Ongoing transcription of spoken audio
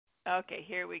Okay,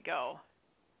 here we go.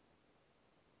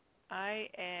 I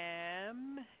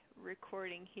am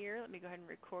recording here. Let me go ahead and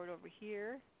record over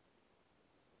here.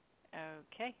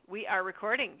 Okay, we are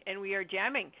recording and we are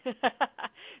jamming.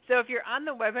 So if you're on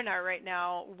the webinar right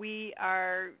now,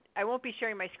 I won't be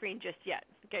sharing my screen just yet.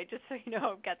 Okay, just so you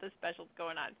know, I've got the specials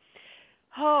going on.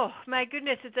 Oh, my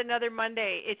goodness, it's another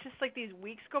Monday. It's just like these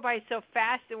weeks go by so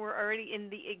fast and we're already in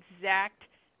the exact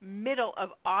middle of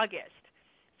August.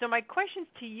 So my questions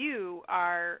to you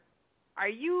are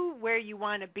you where you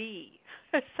want to be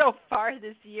so far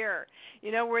this year?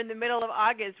 You know, we're in the middle of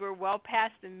August. We're well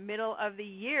past the middle of the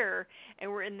year, and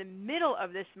we're in the middle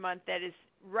of this month that is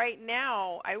right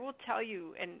now. I will tell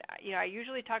you, and I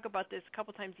usually talk about this a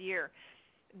couple times a year.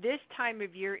 This time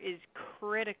of year is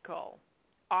critical.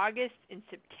 August and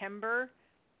September,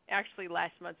 actually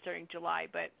last month starting July,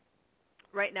 but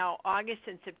right now, August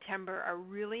and September are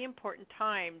really important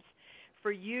times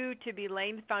for you to be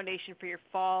laying the foundation for your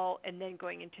fall and then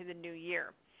going into the new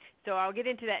year. So I'll get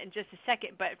into that in just a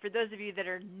second. But for those of you that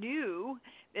are new,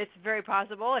 it's very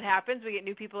possible. It happens. We get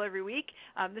new people every week.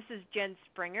 This is Jen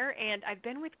Springer, and I've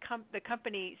been with the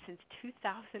company since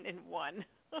 2001.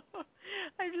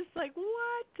 I'm just like,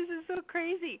 what? This is so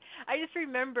crazy. I just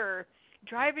remember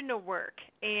driving to work,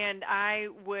 and I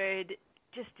would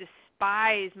just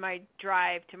despise my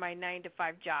drive to my 9 to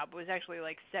 5 job. It was actually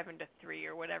like 7 to 3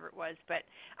 or whatever it was, but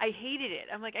I hated it.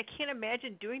 I'm like, I can't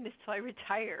imagine doing this till I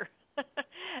retire.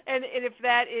 And if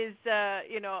that is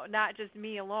not just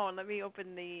me alone, let me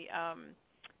open the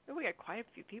oh, we got quite a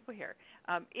few people here.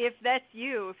 If that's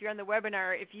you, if you're on the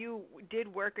webinar, if you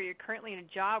did work or you're currently in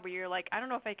a job where you're like, I don't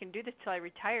know if I can do this till I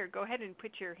retire, go ahead and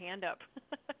put your hand up.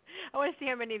 I want to see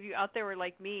how many of you out there were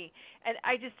like me. And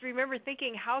I just remember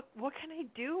thinking, what can I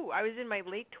do? I was in my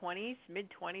late 20s, mid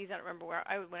 20s. I don't remember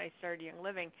when I started Young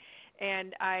Living,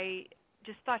 and I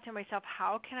just thought to myself,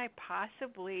 how can I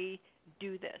possibly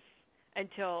do this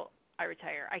until I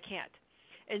retire? I can't.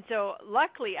 And so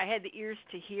luckily I had the ears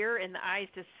to hear and the eyes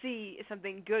to see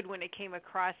something good when it came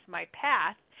across my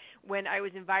path when I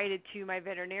was invited to my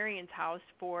veterinarian's house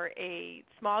for a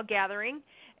small gathering,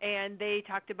 and they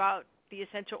talked about the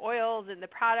essential oils and the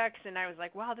products, and I was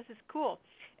like, wow, this is cool.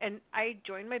 And I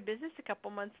joined my business a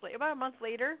couple months later, about a month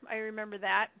later, I remember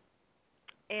that.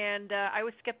 And I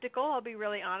was skeptical, I'll be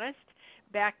really honest.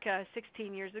 Back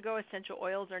 16 years ago, essential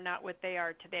oils are not what they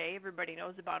are today. Everybody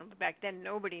knows about them, but back then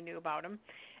nobody knew about them.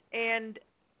 And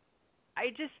I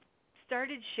just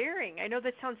started sharing. I know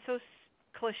that sounds so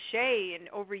cliche and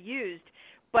overused,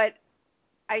 but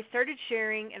I started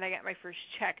sharing, and I got my first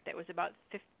check that was about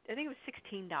I think it was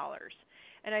 $16.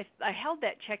 And I held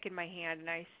that check in my hand, and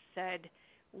I said,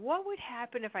 what would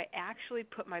happen if I actually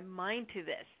put my mind to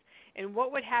this? And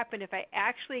what would happen if I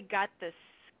actually got the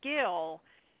skill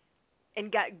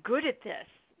and got good at this,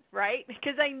 right?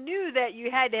 Because I knew that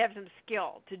you had to have some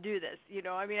skill to do this.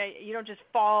 I mean, you don't just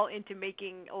fall into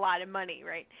making a lot of money,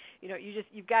 right?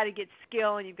 You've got to get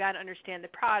skill, and you've got to understand the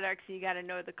products, and you got to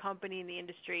know the company and the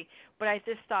industry. But I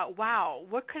just thought, wow,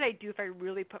 what could I do if I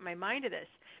really put my mind to this?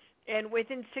 And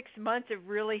within 6 months of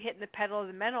really hitting the pedal of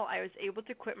the metal, I was able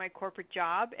to quit my corporate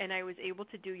job, and I was able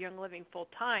to do Young Living full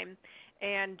time.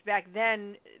 And back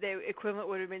then, the equivalent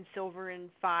would have been silver in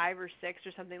 5 or 6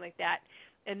 or something like that.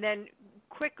 And then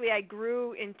quickly, I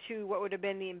grew into what would have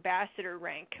been the ambassador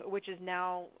rank, which is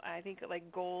now, I think,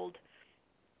 like gold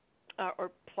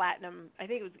or platinum. I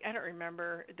think it was. I don't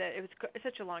remember that. It was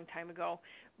such a long time ago,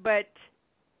 but.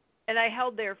 And I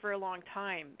held there for a long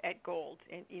time at gold,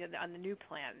 and on the new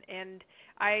plan, and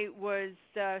I was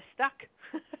stuck.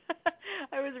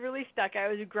 I was really stuck. I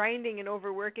was grinding and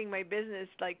overworking my business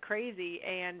like crazy,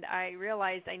 and I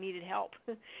realized I needed help.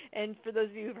 And for those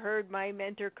of you who've heard my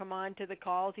mentor come on to the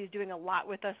calls, he's doing a lot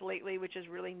with us lately, which is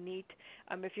really neat.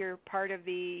 If you're part of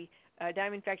the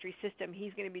Diamond Factory system,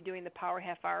 he's going to be doing the Power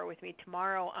Half Hour with me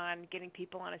tomorrow on getting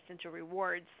people on Essential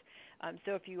Rewards.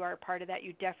 So if you are a part of that,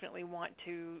 you definitely want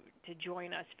to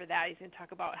join us for that. He's going to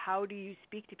talk about how do you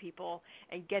speak to people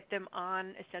and get them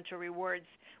on Essential Rewards.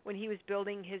 When he was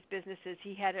building his businesses,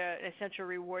 he had an Essential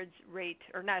Rewards rate,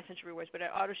 or not Essential Rewards, but an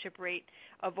auto ship rate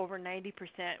of over 90%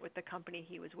 with the company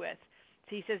he was with.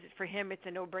 So he says for him it's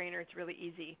a no-brainer. It's really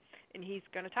easy. And he's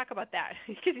going to talk about that.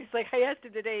 Because he's like, I asked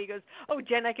him today, he goes, oh,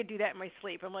 Jen, I could do that in my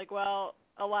sleep. I'm like, well,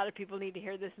 a lot of people need to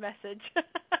hear this message.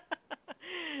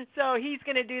 So he's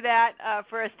going to do that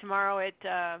for us tomorrow at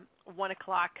 1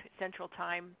 o'clock Central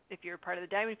Time. If you're part of the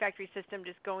Diamond Factory system,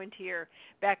 just go into your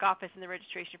back office and the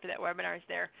registration for that webinar is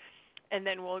there. And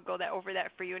then we'll go over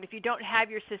that for you. And if you don't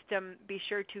have your system, be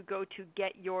sure to go to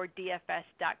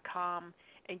getyourdfs.com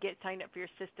and get signed up for your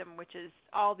system, which is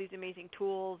all these amazing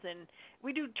tools. And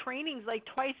we do trainings like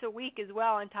twice a week as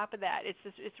well on top of that.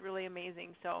 It's really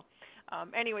amazing. So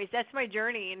anyways, that's my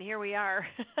journey, and here we are.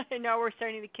 And now we're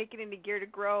starting to kick it into gear to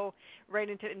grow right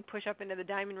into and push up into the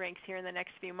diamond ranks here in the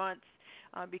next few months.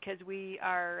 Because we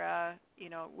are,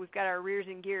 we've got our rears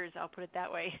in gears, I'll put it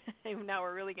that way. And now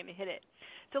we're really going to hit it.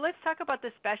 So let's talk about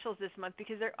the specials this month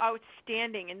because they're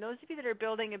outstanding. And those of you that are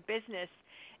building a business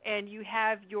and you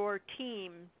have your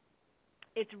team,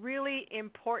 it's really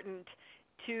important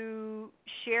to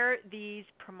share these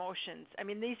promotions. I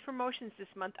mean, these promotions this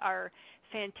month are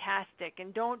fantastic,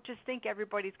 and don't just think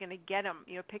everybody's going to get them.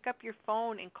 Pick up your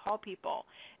phone and call people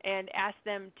and ask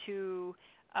them to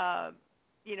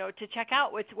to check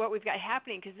out what we've got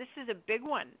happening, because this is a big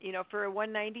one. For a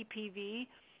 190 PV,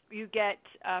 you get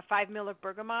 5 ml of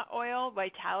bergamot oil,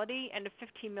 Vitality, and a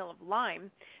 15 ml of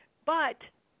lime. But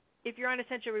if you're on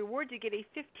Essential Rewards, you get a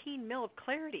 15 ml of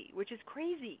Clarity, which is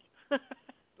crazy.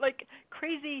 Like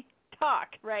crazy talk,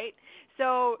 right?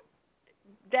 So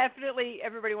definitely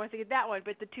everybody wants to get that one.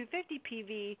 But the 250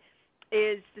 PV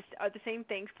is the same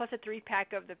things, plus a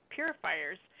 3-pack of the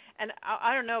purifiers. And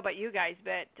I don't know about you guys,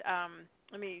 but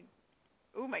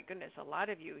oh my goodness, a lot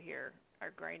of you here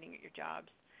are grinding at your jobs.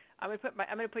 I'm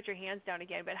gonna put your hands down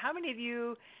again. But how many of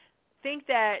you think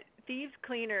that Thieves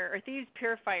Cleaner or Thieves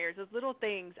Purifiers, those little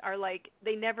things, are like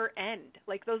they never end?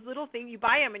 Like those little things, you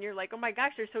buy them and you're like, oh my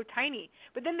gosh, they're so tiny,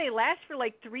 but then they last for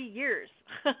like 3 years.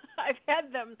 I've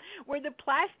had them where the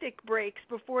plastic breaks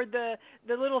before the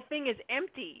little thing is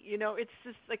empty. It's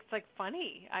just like it's like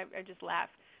funny. I just laugh.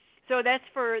 So that's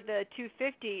for the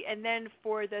 250, and then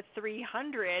for the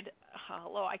 300,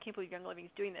 hello, I can't believe Young Living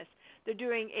is doing this. They're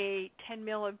doing a 10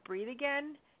 ml of Breathe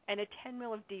Again and a 10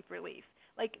 ml of Deep Relief.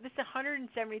 Like, this is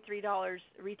 $173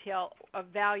 retail of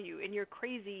value, and you're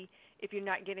crazy if you're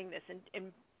not getting this.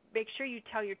 And make sure you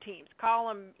tell your teams. Call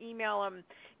them, email them,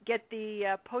 get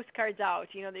the postcards out.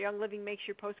 The Young Living makes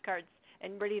your postcards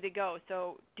and ready to go.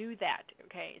 So do that,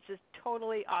 okay? It's just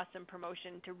totally awesome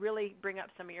promotion to really bring up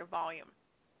some of your volume.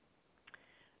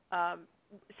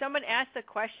 Someone asked a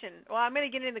question. Well, I'm going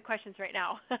to get into the questions right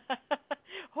now.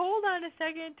 Hold on a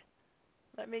second.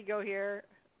 Let me go here.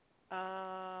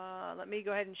 Let me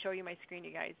go ahead and show you my screen,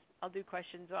 you guys. I'll do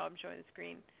questions while I'm showing the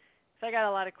screen. So I got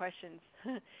a lot of questions.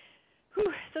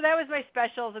 So that was my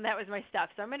specials and that was my stuff.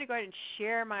 So I'm going to go ahead and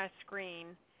share my screen.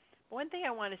 But one thing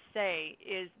I want to say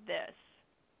is this.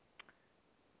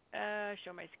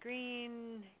 Show my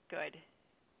screen. Good.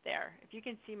 There. If you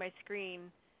can see my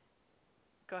screen,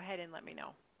 go ahead and let me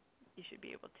know. You should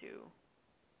be able to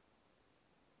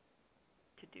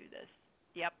do this.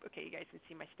 Yep. Okay, you guys can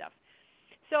see my stuff.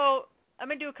 So I'm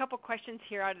going to do a couple questions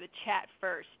here out of the chat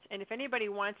first. And if anybody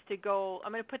wants to go,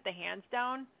 I'm going to put the hands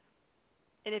down.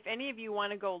 And if any of you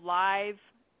want to go live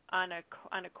on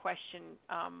a question,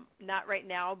 not right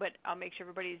now, but I'll make sure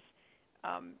everybody's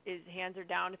hands are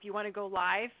down. If you want to go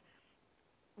live,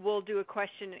 we'll do a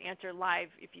question and answer live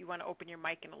if you want to open your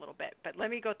mic in a little bit. But let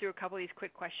me go through a couple of these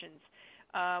quick questions.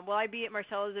 Will I be at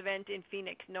Marcella's event in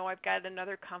Phoenix? No, I've got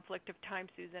another conflict of time,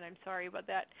 Susan. I'm sorry about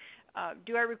that.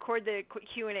 Do I record the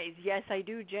Q&As? Yes, I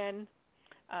do, Jen.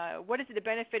 What is the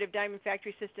benefit of Diamond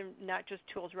Factory System, not just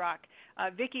Tools Rock?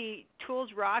 Vicki, Tools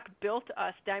Rock built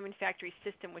us Diamond Factory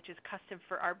System, which is custom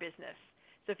for our business.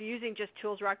 So if you're using just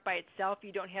Tools Rock by itself,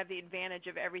 you don't have the advantage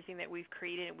of everything that we've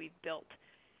created and we've built.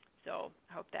 So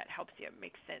I hope that helps you. It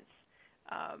makes sense.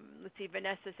 Let's see.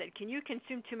 Vanessa said, can you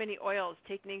consume too many oils?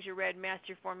 Take Ningxia Red,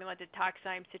 Master Formula,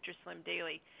 Detoxime, Citrus Slim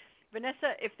daily.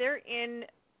 Vanessa, if they're in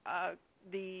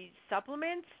the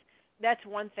supplements, that's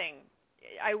one thing.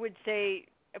 I would say,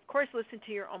 of course, listen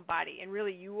to your own body, and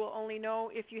really you will only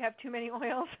know if you have too many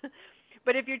oils.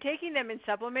 But if you're taking them in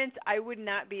supplements, I would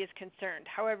not be as concerned.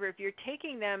 However, if you're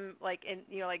taking them like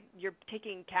you're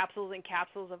taking capsules and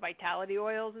capsules of vitality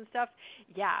oils and stuff,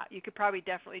 yeah, you could probably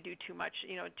definitely do too much.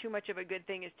 Too much of a good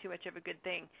thing is too much of a good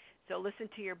thing. So listen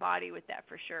to your body with that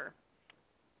for sure.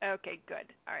 Okay, good.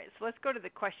 All right, so let's go to the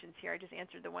questions here. I just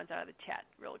answered the ones out of the chat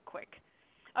real quick.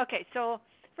 Okay, so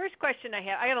first question I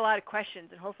got a lot of questions,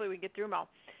 and hopefully we can get through them all.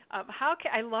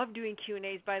 I love doing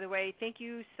Q&As, by the way. Thank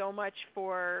you so much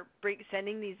for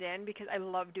sending these in because I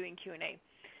love doing Q&A.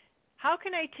 How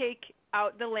can I take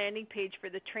out the landing page for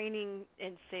the training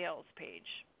and sales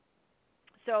page?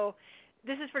 So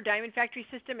this is for Diamond Factory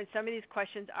System, and some of these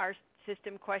questions are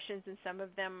system questions, and some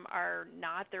of them are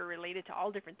not. They're related to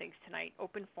all different things tonight,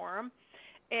 open forum.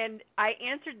 And I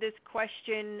answered this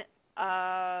question,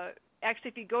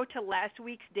 actually, if you go to last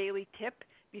week's daily tip,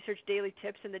 if you search daily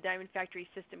tips in the Diamond Factory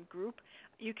System group,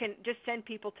 you can just send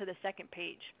people to the second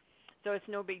page. So it's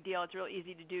no big deal. It's real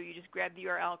easy to do. You just grab the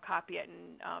URL, copy it,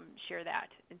 and share that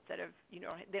instead of,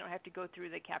 they don't have to go through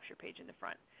the capture page in the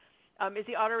front. Is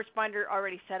the autoresponder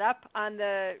already set up on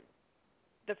the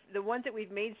ones that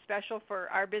we've made special for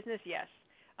our business? Yes.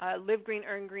 Live Green,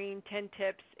 Earn Green, 10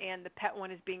 Tips, and the pet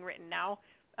one is being written now.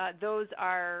 Those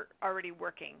are already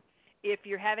working. If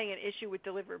you're having an issue with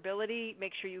deliverability,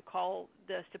 make sure you call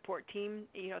the support team,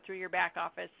 through your back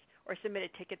office, or submit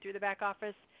a ticket through the back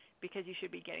office, because you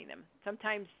should be getting them.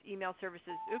 Sometimes email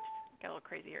services, got a little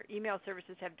crazy here. Email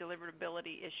services have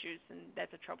deliverability issues, and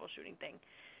that's a troubleshooting thing.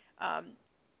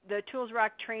 The Tools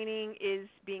Rock training is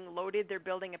being loaded. They're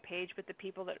building a page with the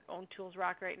people that own Tools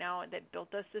Rock right now and that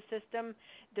built us the system.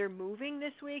 They're moving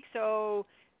this week, so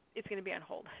it's going to be on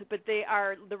hold. But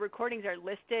the recordings are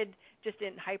listed just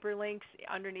in hyperlinks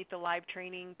underneath the live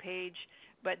training page,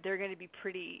 but they're going to be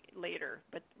pretty later.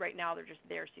 But right now they're just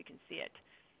there so you can see it.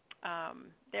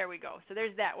 There we go. So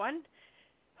there's that one.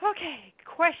 Okay,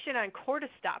 question on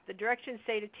Cortistop. The directions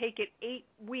say to take it 8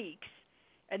 weeks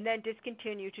and then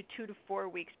discontinue to 2 to 4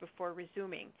 weeks before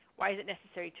resuming. Why is it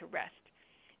necessary to rest?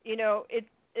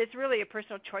 It's really a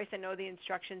personal choice. I know the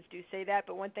instructions do say that,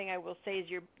 but one thing I will say is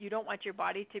you don't want your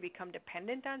body to become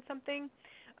dependent on something.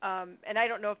 And I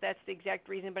don't know if that's the exact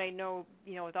reason, but I know,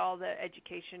 with all the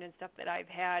education and stuff that I've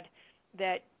had,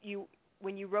 that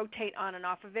when you rotate on and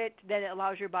off of it, then it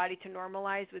allows your body to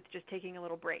normalize with just taking a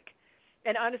little break.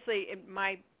 And honestly, in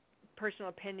my personal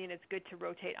opinion, it's good to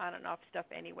rotate on and off stuff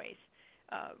anyways.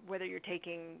 Whether you're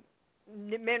taking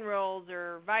minerals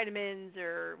or vitamins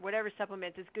or whatever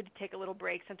supplements, it's good to take a little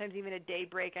break, sometimes even a day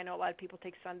break. I know a lot of people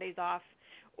take Sundays off,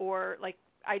 or like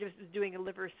I just was doing a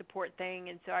liver support thing,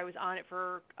 and so I was on it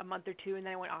for a month or two, and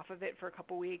then I went off of it for a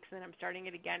couple weeks, and then I'm starting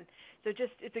it again. So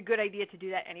it's a good idea to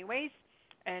do that anyways,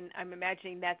 and I'm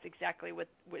imagining that's exactly what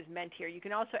was meant here. You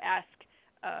can also ask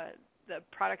the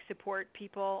product support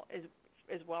people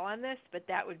as well on this, but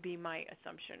that would be my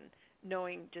assumption,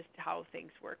 knowing just how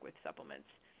things work with supplements.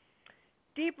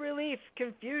 Deep Relief,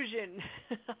 confusion.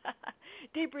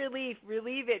 Deep Relief,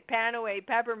 Relieve It, Panaway,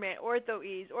 Peppermint,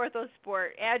 OrthoEase,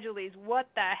 OrthoSport, Agiles, what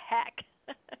the heck?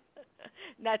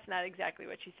 That's not exactly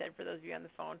what she said for those of you on the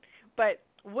phone. But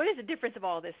what is the difference of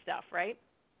all this stuff, right?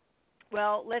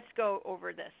 Well, let's go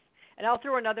over this. And I'll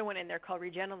throw another one in there called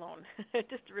Regenolone,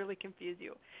 just to really confuse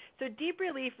you. So Deep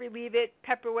Relief, Relieve It,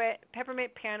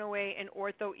 Peppermint, Panaway, and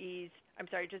OrthoEase. I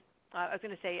was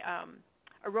going to say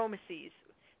Aromasease.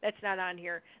 That's not on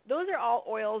here. Those are all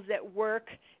oils that work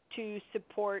to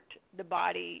support the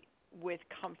body with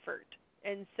comfort.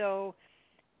 And so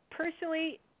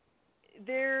personally,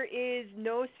 there is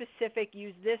no specific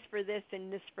use this for this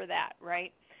and this for that,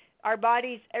 right?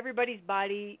 Everybody's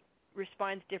body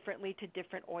responds differently to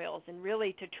different oils, and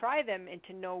really to try them and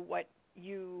to know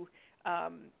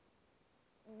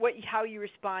how you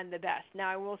respond the best. Now,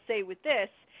 I will say with this,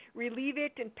 Relieve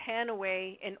It and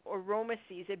Panaway and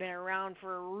Aromasease have been around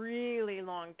for a really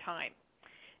long time.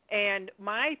 And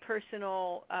my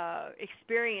personal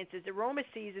experience is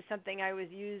Aromasease is something I was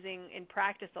using in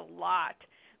practice a lot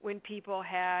when people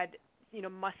had,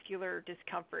 muscular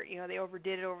discomfort. They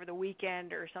overdid it over the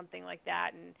weekend or something like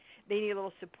that, and they need a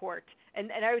little support. And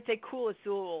I would say Cool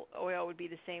Azul oil would be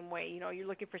the same way. You're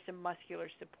looking for some muscular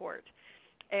support.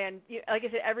 And like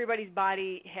I said, everybody's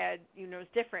body is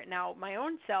different. Now, my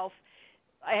own self,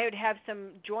 I would have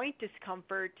some joint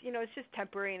discomfort. It's just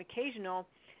temporary and occasional.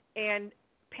 And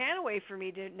Panaway for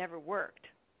me never worked.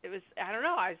 It was, I don't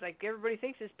know, I was like, everybody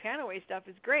thinks this Panaway stuff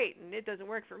is great, and it doesn't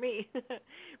work for me.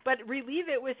 But Relieve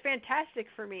It was fantastic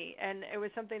for me, and it was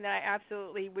something that I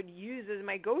absolutely would use as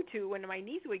my go-to when my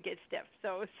knees would get stiff.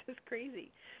 So it's just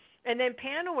crazy. And then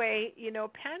Panaway,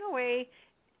 Panaway,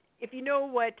 if you know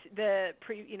what the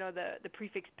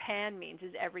prefix pan means,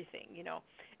 is everything,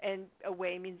 and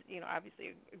away means,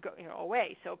 obviously,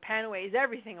 away. So Panaway is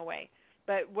everything away.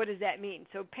 But what does that mean?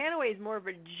 So Panaway is more of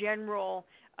a general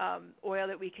oil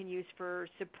that we can use for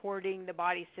supporting the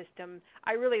body system.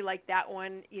 I really like that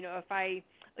one.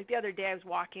 Like the other day I was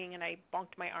walking and I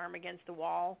bumped my arm against the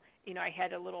wall. I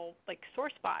had a little sore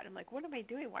spot. I'm like, what am I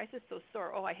doing? Why is this so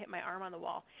sore? Oh, I hit my arm on the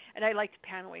wall. And I liked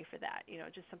Panaway for that,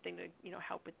 just something to,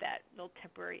 help with that little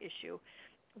temporary issue.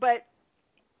 But,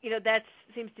 that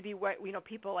seems to be what,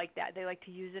 people like that. They like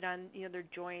to use it on, their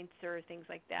joints or things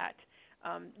like that.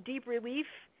 Deep Relief,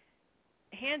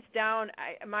 hands down,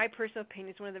 my personal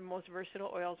opinion, is one of the most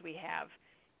versatile oils we have.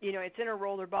 It's in a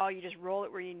roller ball. You just roll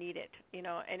it where you need it,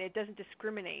 and it doesn't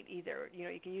discriminate either. You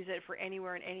can use it for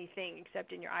anywhere and anything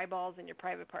except in your eyeballs and your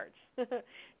private parts.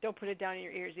 Don't put it down in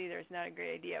your ears either. It's not a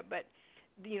great idea. But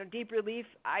Deep Relief,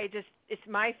 it's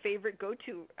my favorite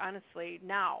go-to, honestly,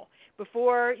 now.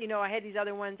 Before, I had these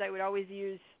other ones I would always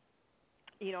use.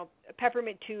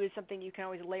 Peppermint 2 is something you can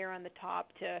always layer on the top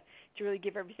to really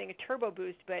give everything a turbo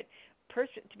boost. But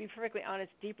to be perfectly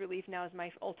honest, Deep Relief now is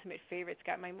my ultimate favorite. It's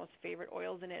got my most favorite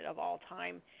oils in it of all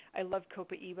time. I love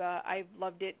Copaiba. I've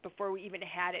loved it before we even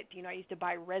had it. I used to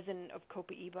buy resin of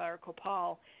Copaiba or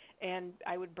Copal, and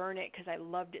I would burn it because I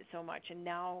loved it so much. And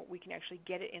now we can actually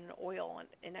get it in an oil,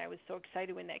 and I was so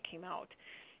excited when that came out.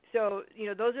 So,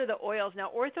 those are the oils. Now,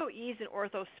 Ortho Ease and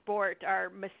Ortho Sport are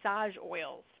massage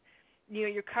oils.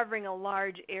 You're covering a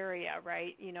large area,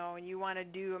 right? And you want to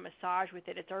do a massage with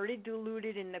it. It's already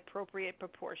diluted in the appropriate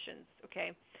proportions,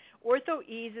 okay? Ortho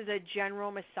Ease is a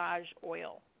general massage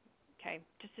oil, okay?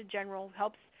 Just a general,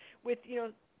 helps with,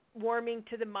 warming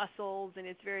to the muscles, and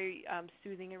it's very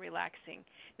soothing and relaxing.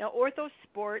 Now, Ortho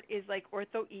Sport is like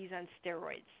Ortho Ease on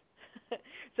steroids.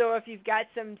 So if you've got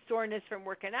some soreness from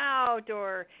working out,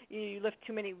 or you lift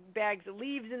too many bags of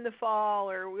leaves in the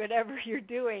fall, or whatever you're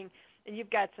doing, and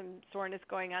you've got some soreness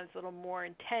going on, it's a little more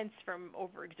intense from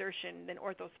overexertion, then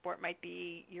OrthoSport might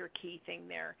be your key thing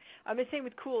there. The same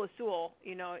with Cool Azul.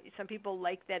 Some people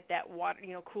like that water.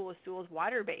 Cool Azul is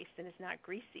water-based and it's not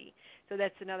greasy. So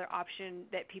that's another option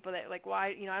that people that like, well,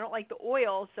 I don't like the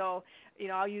oil, so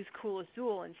I'll use Cool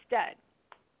Azul instead.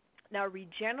 Now,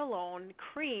 Regenolone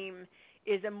cream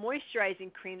is a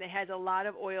moisturizing cream that has a lot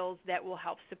of oils that will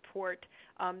help support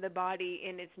the body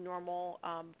in its normal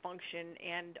function,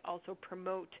 and also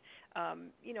promote,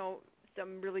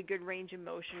 some really good range of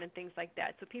motion and things like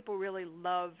that. So people really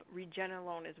love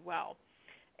Regenolone as well.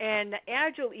 And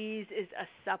Agile Ease is a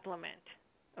supplement.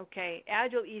 Okay,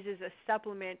 Agile Ease is a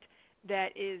supplement that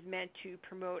is meant to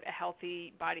promote a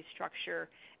healthy body structure,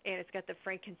 and it's got the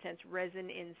frankincense resin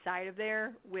inside of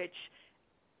there, which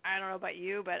I don't know about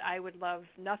you, but I would love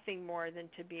nothing more than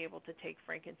to be able to take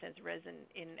frankincense resin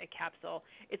in a capsule.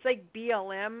 It's like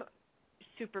BLM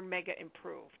super mega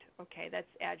improved. Okay, that's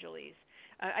Agile Ease.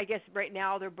 I guess right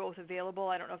now they're both available.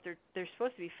 I don't know if they're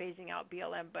supposed to be phasing out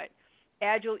BLM, but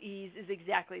Agile Ease is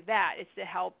exactly that. It's to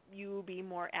help you be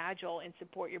more agile and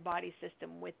support your body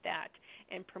system with that,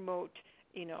 and promote,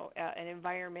 an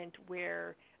environment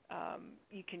where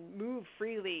you can move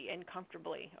freely and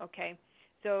comfortably. Okay,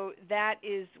 so that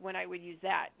is when I would use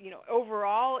that.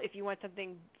 Overall, if you want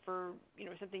something for,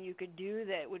 something you could do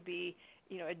that would be,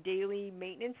 a daily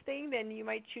maintenance thing, then you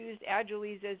might choose Agile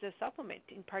Ease as a supplement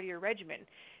in part of your regimen.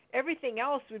 Everything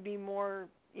else would be more,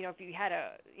 if you had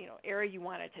a, area you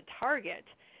wanted to target,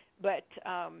 but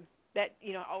that,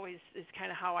 always is kind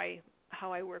of how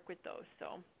I work with those. So,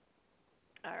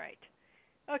 all right.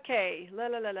 Okay,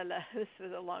 this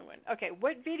was a long one. Okay,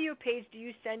 what video page do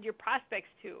you send your prospects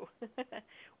to?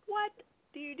 What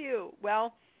do you do?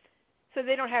 Well, so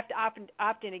they don't have to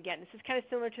opt in again. This is kind of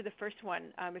similar to the first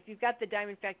one. If you've got the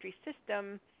Diamond Factory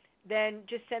system, then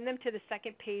just send them to the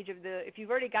second page of if you've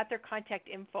already got their contact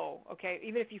info, okay,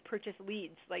 even if you purchase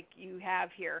leads like you have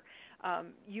here,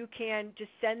 you can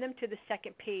just send them to the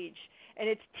second page. And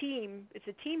it's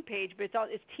a team page, but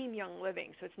it's Team Young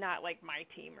Living, so it's not like my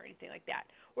team or anything like that.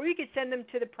 Or you could send them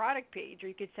to the product page, or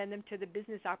you could send them to the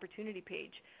business opportunity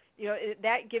page.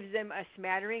 That gives them a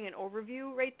smattering and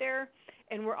overview right there.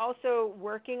 And we're also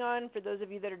working on, for those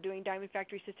of you that are doing Diamond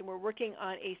Factory System, we're working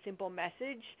on a simple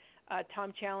message.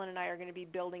 Tom Challen and I are going to be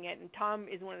building it. And Tom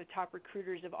is one of the top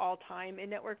recruiters of all time in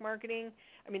network marketing.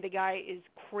 I mean, the guy is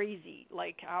crazy,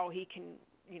 like how he can,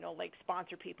 like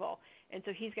sponsor people. And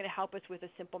so he's going to help us with a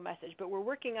simple message. But we're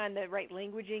working on the right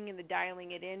languaging and the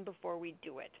dialing it in before we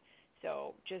do it.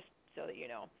 So just so that you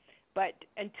know. But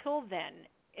until then,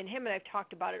 and him and I've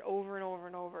talked about it over and over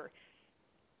and over,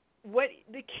 what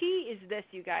the key is this,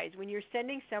 you guys, when you're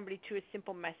sending somebody to a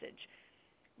simple message,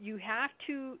 you have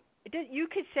to, you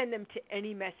could send them to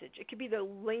any message. It could be the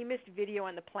lamest video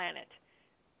on the planet.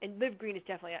 And Live Green is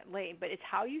definitely not lame, but it's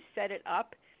how you set it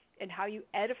up and how you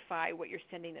edify what you're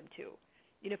sending them to.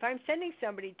 If I'm sending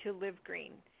somebody to Live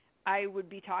Green, I would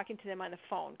be talking to them on the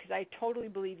phone, because I totally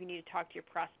believe you need to talk to your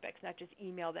prospects, not just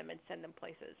email them and send them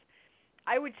places.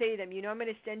 I would say to them, I'm going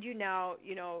to send you now,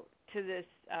 to this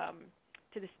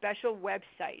to the special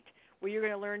website where you're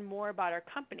going to learn more about our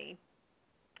company,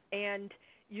 and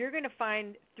you're going to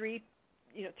find three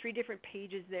different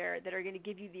pages there that are going to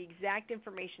give you the exact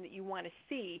information that you want to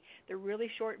see. They're really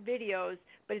short videos,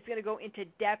 but it's going to go into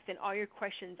depth and all your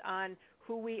questions on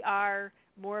who we are,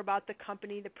 more about the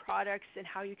company, the products, and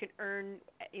how you can earn,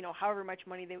 however much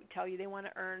money they tell you they want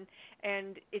to earn.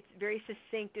 And it's very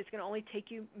succinct. It's going to only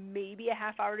take you maybe a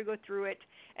half hour to go through it.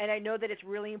 And I know that it's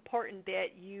really important that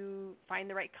you find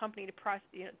the right company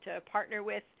to partner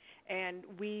with and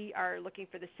we are looking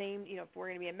for the same, if we're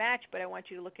going to be a match, but I want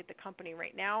you to look at the company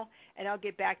right now, and I'll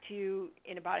get back to you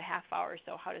in about a half hour or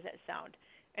so. How does that sound?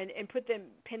 And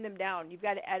pin them down. You've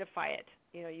got to edify it.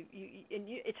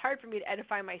 It's hard for me to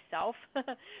edify myself,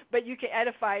 but you can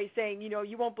edify saying,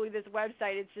 you won't believe this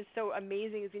website. It's just so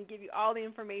amazing. It's going to give you all the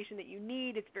information that you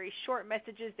need. It's very short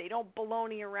messages. They don't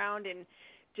baloney around and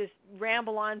just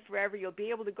ramble on forever. You'll be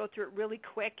able to go through it really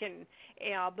quick and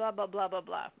blah, blah, blah, blah,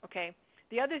 blah. Okay.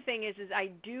 The other thing is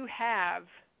I do have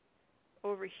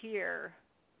over here,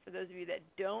 for those of you that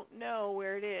don't know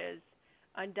where it is,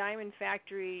 on Diamond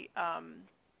Factory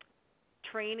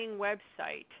training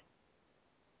website.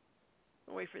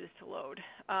 I'll wait for this to load.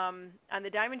 On the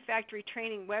Diamond Factory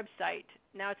training website,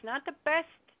 now it's not the best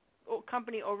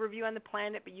company overview on the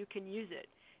planet, but you can use it.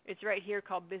 It's right here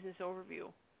called Business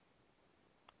Overview.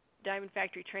 Diamond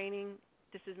Factory Training,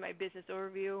 this is my business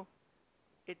overview.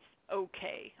 It's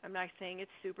okay. I'm not saying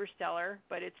it's super stellar,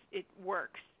 but it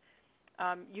works.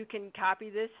 You can copy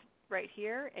this right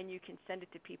here, and you can send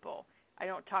it to people. I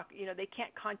don't talk, they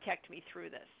can't contact me through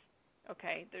this.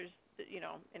 Okay, there's,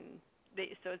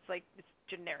 so it's like it's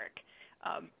generic.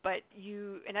 But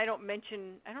and I don't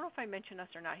know if I mention us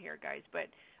or not here, guys. But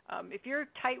if you're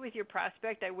tight with your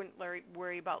prospect, I wouldn't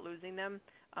worry about losing them.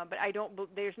 But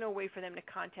there's no way for them to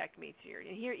contact me here.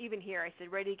 And even here, I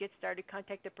said, ready to get started,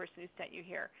 contact the person who sent you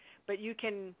here. But you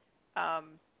can,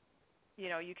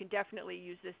 you can definitely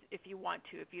use this if you want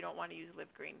to, if you don't want to use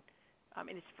LiveGreen.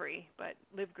 And it's free, but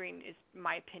LiveGreen is, in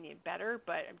my opinion, better,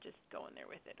 but I'm just going there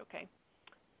with it, okay?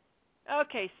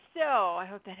 Okay, so I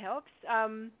hope that helps.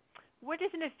 What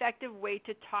is an effective way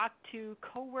to talk to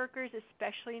coworkers,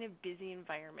 especially in a busy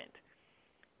environment?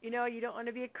 You don't want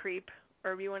to be a creep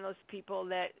or be one of those people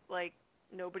that,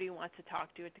 nobody wants to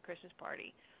talk to at the Christmas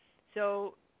party.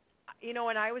 So,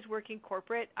 when I was working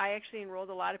corporate, I actually enrolled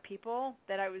a lot of people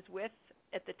that I was with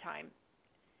at the time.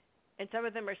 And some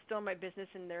of them are still in my business,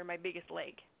 and they're my biggest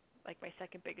leg, like my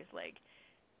second biggest leg.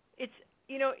 It's,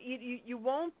 you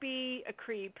won't be a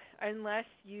creep unless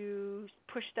you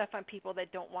push stuff on people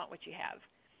that don't want what you have.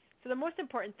 So the most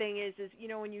important thing is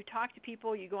when you talk to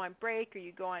people, you go on break or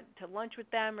you go on to lunch with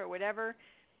them or whatever,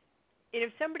 and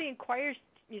if somebody inquires,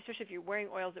 especially if you're wearing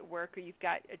oils at work or you've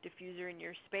got a diffuser in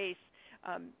your space,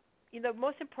 the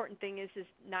most important thing is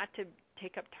not to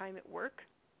take up time at work.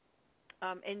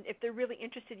 And if they're really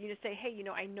interested, say, hey,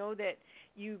 I know that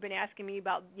you've been asking me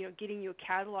about, getting you a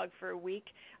catalog for a week.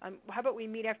 How about we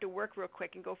meet after work real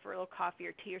quick and go for a little coffee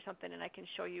or tea or something, and I can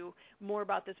show you more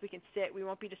about this. We can sit. We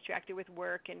won't be distracted with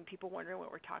work and people wondering what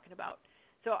we're talking about.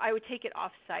 So I would take it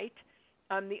off site.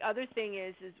 The other thing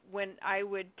is when I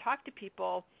would talk to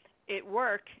people at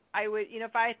work, I would,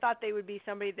 if I thought they would be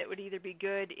somebody that would either be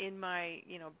good in my,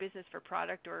 business for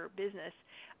product or business,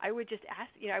 I would just ask,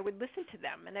 I would listen to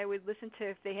them, and I would listen to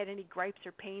if they had any gripes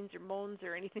or pains or moans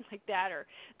or anything like that, or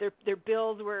their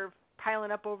bills were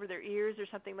piling up over their ears or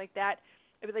something like that.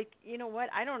 I'd be like, you know what,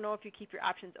 I don't know if you keep your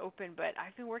options open, but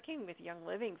I've been working with Young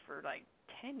Living for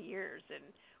 10 years, and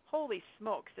holy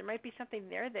smokes, there might be something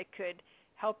there that could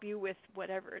help you with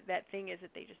whatever that thing is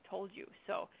that they just told you.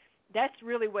 So that's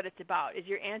really what it's about, is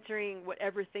you're answering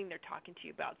whatever thing they're talking to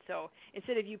you about. So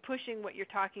instead of you pushing what you're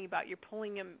talking about, you're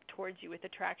pulling them towards you with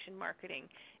attraction marketing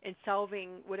and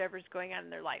solving whatever's going on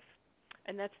in their life.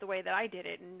 And that's the way that I did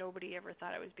it, and nobody ever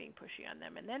thought I was being pushy on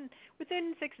them. And then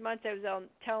within 6 months, I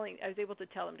was able to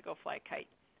tell them to go fly a kite.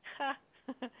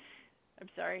 I'm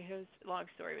sorry, it was a long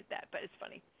story with that, but it's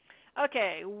funny.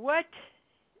 Okay, what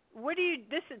do you?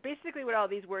 This is basically what all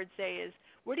these words say is,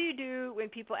 what do you do when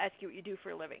people ask you what you do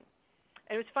for a living?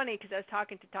 And it was funny because I was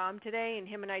talking to Tom today, and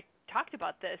him and I talked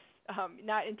about this,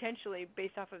 not intentionally,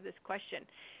 based off of this question.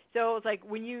 So it's like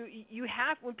when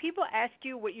when people ask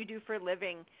you what you do for a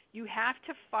living, you have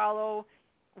to follow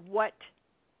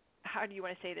how do you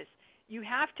want to say this? You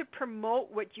have to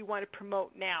promote what you want to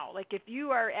promote now. Like if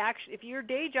your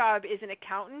day job is an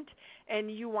accountant and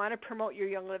you want to promote your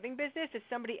Young Living business, if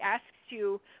somebody asks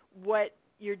you what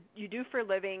you do for a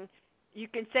living, you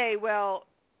can say, well,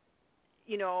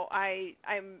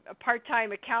 I'm a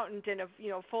part-time accountant and a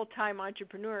full-time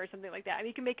entrepreneur or something like that. I mean,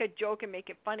 you can make a joke and make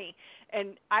it funny.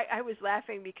 And I was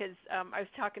laughing because I was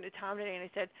talking to Tom today, and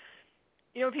I said,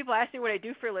 when people ask me what I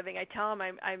do for a living, I tell them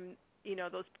I'm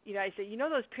I say,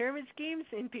 those pyramid schemes?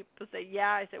 And people say,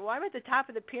 yeah. I say, well, I'm at the top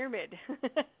of the pyramid.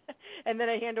 And then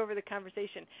I hand over the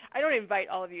conversation. I don't invite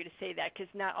all of you to say that because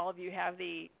not all of you have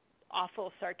the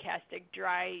awful, sarcastic,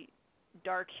 dry,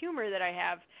 dark humor that I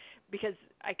have, because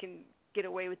I can get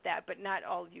away with that, but not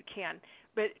all of you can.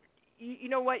 But you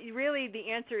know what? Really, the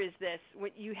answer is this.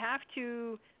 When you have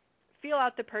to feel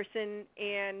out the person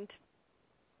and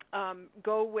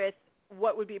go with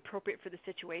what would be appropriate for the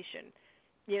situation.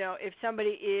 If somebody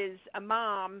is a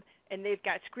mom and they've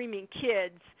got screaming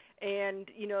kids and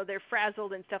they're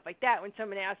frazzled and stuff like that, when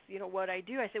someone asks what I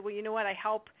do, I say, well, you know what, I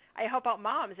help out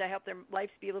moms. I help their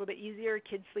lives be a little bit easier,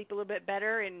 kids sleep a little bit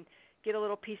better, and get a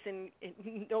little peace and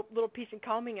little peace and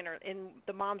calming in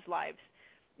the mom's lives.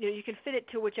 You can fit it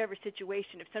to whichever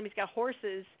situation. If somebody's got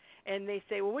horses and they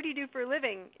say, well, what do you do for a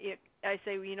living? I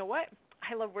say, well, you know what?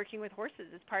 I love working with horses.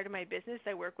 It's part of my business.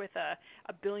 I work with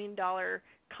a billion-dollar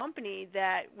company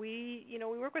that we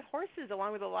work with horses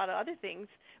along with a lot of other things,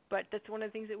 but that's one of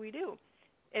the things that we do.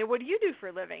 And what do you do for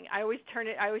a living? I always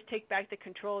take back the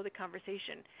control of the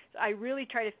conversation. So I really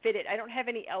try to fit it. I don't have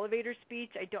any elevator speech.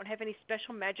 I don't have any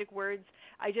special magic words.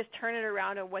 I just turn it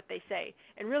around on what they say.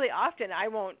 And really often I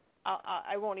won't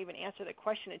even answer the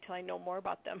question until I know more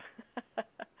about them.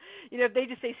 If they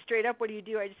just say straight up, what do you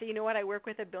do? I just say, you know what, I work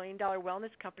with a billion-dollar wellness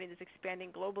company that's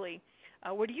expanding globally.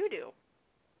 What do you do?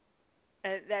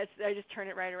 And I just turn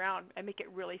it right around. I make it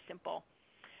really simple.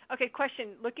 Okay,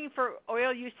 question. Looking for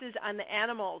oil uses on the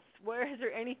animals. Is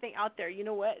there anything out there? You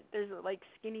know what? There's like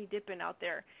skinny dipping out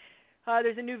there.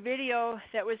 There's a new video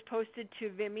that was posted to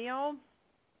Vimeo.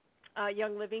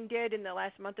 Young Living did in the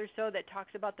last month or so that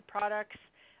talks about the products.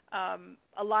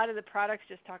 A lot of the products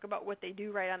just talk about what they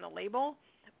do right on the label,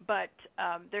 but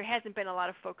there hasn't been a lot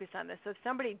of focus on this. So if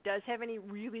somebody does have any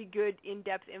really good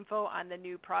in-depth info on the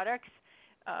new products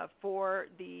for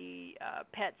the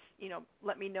pets,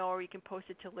 let me know, or you can post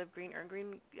it to Live Green, Earn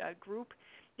Green group.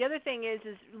 The other thing is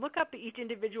look up each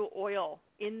individual oil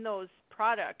in those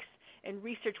products and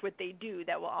research what they do.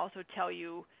 That will also tell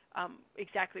you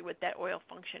exactly what that oil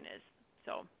function is.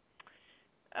 So.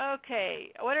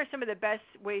 Okay, what are some of the best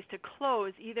ways to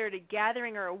close, either at a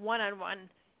gathering or a one-on-one?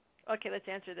 Okay, let's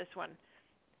answer this one.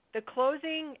 The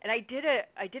closing, and I did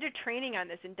a training on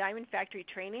this in Diamond Factory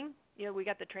Training. We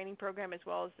got the training program as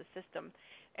well as the system.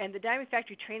 And the Diamond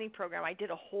Factory Training program, I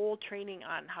did a whole training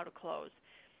on how to close.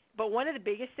 But one of the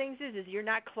biggest things is you're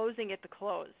not closing at the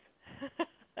close.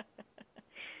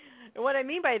 And what I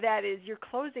mean by that is you're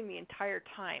closing the entire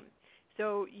time.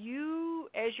 So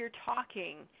as you're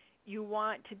talking, you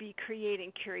want to be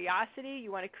creating curiosity.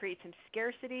 You want to create some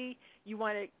scarcity. You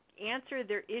want to answer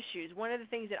their issues. One of the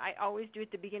things that I always do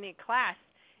at the beginning of class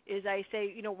is I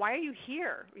say, why are you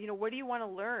here? What do you want to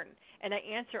learn? And I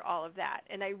answer all of that.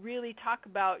 And I really talk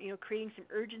about, creating some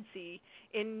urgency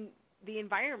in the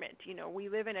environment. We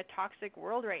live in a toxic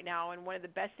world right now, and one of the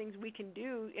best things we can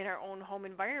do in our own home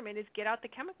environment is get out the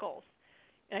chemicals.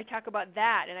 And I talk about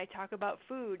that, and I talk about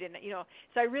food, and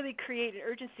so I really create an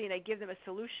urgency, and I give them a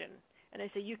solution. And I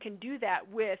say, you can do that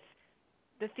with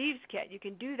the Thieves Kit. You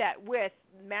can do that with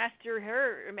Master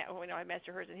Hers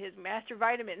and his Master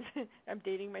Vitamins. I'm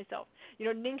dating myself.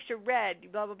 Ningxia Red,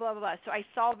 blah, blah, blah, blah, blah. So I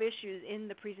solve issues in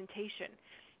the presentation.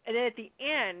 And then at the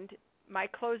end, my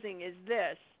closing is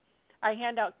this. I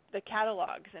hand out the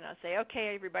catalogs, and I'll say,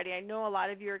 okay, everybody, I know a lot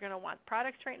of you are going to want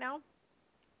products right now.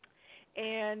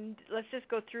 And let's just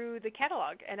go through the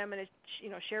catalog, and I'm going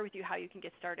to share with you how you can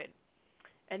get started.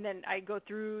 And then I go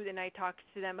through and I talk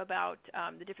to them about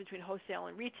the difference between wholesale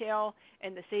and retail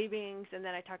and the savings, and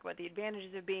then I talk about the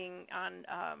advantages of being on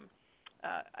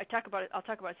I'll talk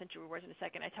about Essential Rewards in a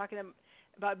second. I talk to them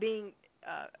about being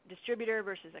a distributor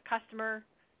versus a customer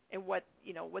and what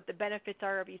the benefits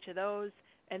are of each of those,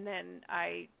 and then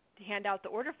I hand out the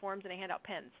order forms and I hand out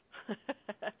pens.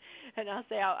 And I'll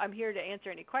say, I'm here to answer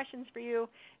any questions for you.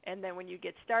 And then when you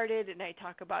get started, and I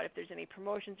talk about if there's any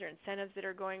promotions or incentives that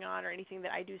are going on or anything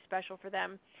that I do special for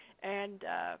them. And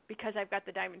because I've got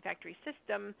the Diamond Factory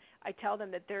system, I tell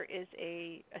them that there is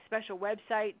a special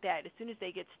website that as soon as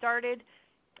they get started,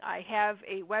 I have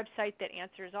a website that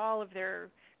answers all of their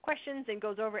questions and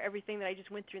goes over everything that I just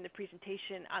went through in the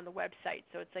presentation on the website.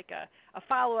 So it's like a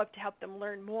follow-up to help them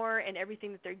learn more, and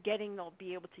everything that they're getting they'll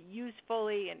be able to use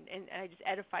fully, and I just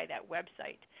edify that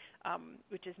website,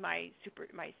 which is my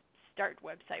start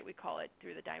website, we call it,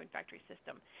 through the Diamond Factory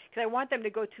system. Because I want them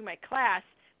to go to my class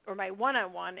or my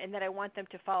one-on-one, and then I want them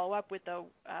to follow up with the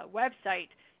website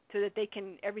so that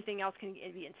everything else can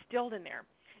be instilled in there.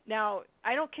 Now,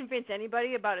 I don't convince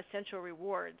anybody about Essential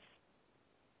Rewards.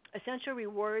 Essential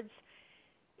Rewards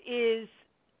is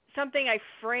something I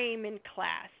frame in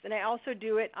class, and I also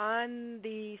do it on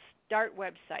the Start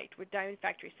website with Diamond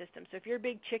Factory System. So if you're a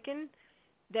big chicken,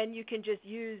 then you can just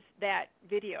use that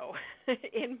video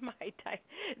in my time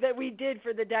that we did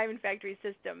for the Diamond Factory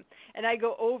System. And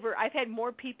I've had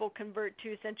more people convert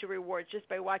to Essential Rewards just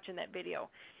by watching that video.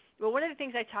 Well, one of the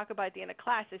things I talk about at the end of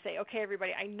class is say, okay,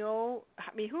 everybody, I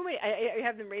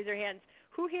have them raise their hands.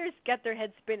 Who here's got their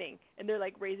head spinning and they're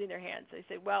like raising their hands? I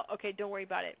say, well, okay, don't worry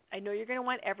about it. I know you're going to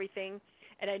want everything,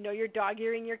 and I know you're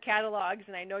dog-earing your catalogs,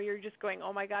 and I know you're just going,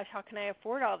 oh my gosh, how can I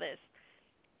afford all this?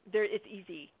 It's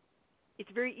easy. It's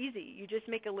very easy. You just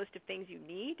make a list of things you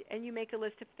need, and you make a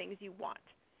list of things you want.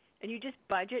 And you just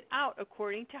budget out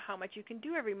according to how much you can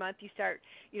do every month. You start,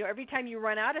 every time you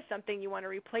run out of something, you want to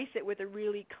replace it with a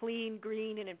really clean,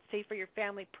 green, and safe for your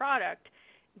family product.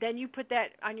 Then you put that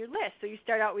on your list. So you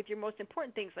start out with your most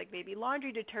important things, like maybe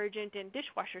laundry detergent and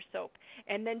dishwasher soap,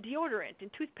 and then deodorant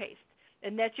and toothpaste.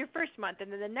 And that's your first month.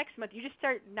 And then the next month, you just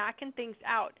start knocking things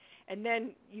out. And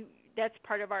then that's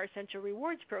part of our Essential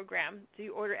Rewards program. So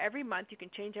you order every month. You can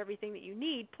change everything that you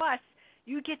need. Plus,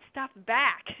 you get stuff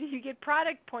back. You get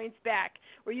product points back,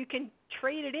 or you can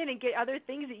trade it in and get other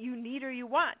things that you need or you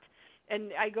want.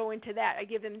 And I go into that. I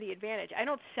give them the advantage. I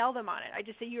don't sell them on it. I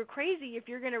just say you're crazy if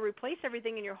you're going to replace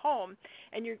everything in your home,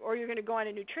 and you're going to go on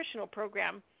a nutritional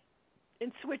program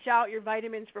and switch out your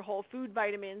vitamins for whole food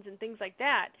vitamins and things like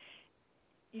that.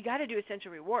 You got to do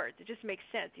Essential Rewards. It just makes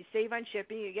sense. You save on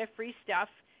shipping, you get free stuff,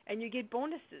 and you get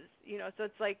bonuses. So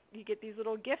it's like you get these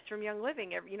little gifts from Young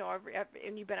Living,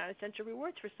 and you've been on Essential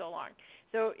Rewards for so long.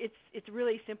 So it's a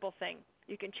really simple thing.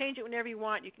 You can change it whenever you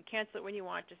want. You can cancel it when you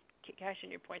want. Just cash in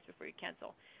your points before you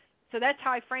cancel. So that's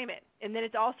how I frame it. And then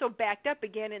it's also backed up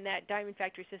again in that Diamond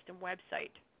Factory System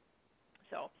website.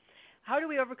 So how do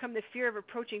we overcome the fear of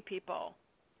approaching people?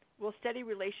 Will steady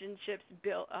relationship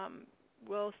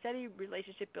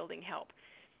building help?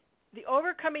 The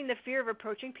overcoming the fear of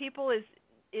approaching people is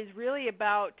really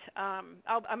about, I'm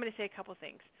going to say a couple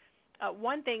things.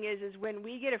 One thing is when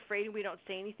we get afraid and we don't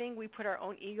say anything, we put our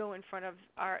own ego in front of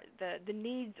the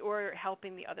needs or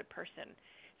helping the other person.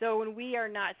 So when we are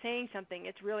not saying something,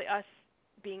 it's really us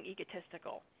being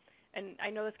egotistical. And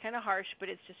I know that's kind of harsh, but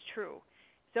it's just true.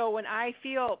 So when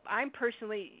I'm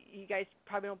personally, you guys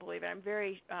probably don't believe it, I'm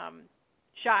very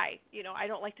shy. I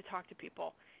don't like to talk to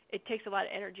people. It takes a lot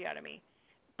of energy out of me.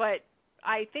 But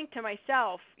I think to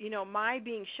myself, my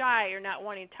being shy or not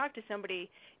wanting to talk to somebody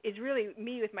is really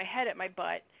me with my head at my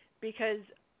butt, because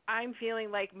I'm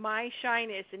feeling like my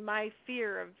shyness and my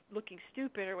fear of looking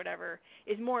stupid or whatever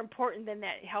is more important than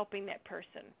that helping that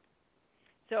person.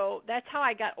 So that's how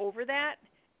I got over that.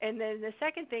 And then the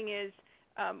second thing is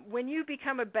when you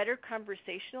become a better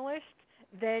conversationalist,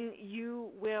 then you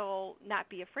will not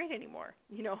be afraid anymore.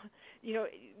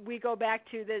 We go back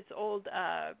to this old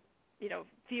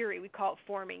theory. We call it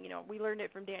forming. We learned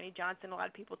it from Danny Johnson. A lot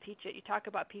of people teach it. You talk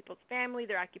about people's family,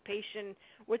 their occupation,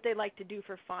 what they like to do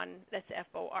for fun. That's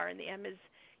FOR, and the M is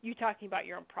you talking about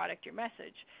your own product, your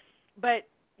message. But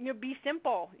be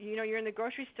simple. You're in the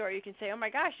grocery store. You can say, "Oh my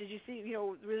gosh, did you see?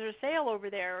 There's a sale over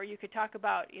there." Or you could talk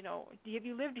about, have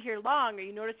you lived here long? Or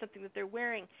you notice something that they're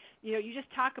wearing. You just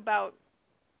talk about.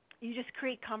 You just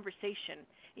create conversation.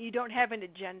 You don't have an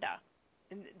agenda.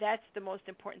 And that's the most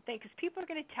important thing, because people are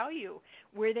going to tell you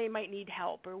where they might need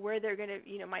help, or where they're going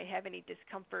to, might have any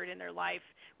discomfort in their life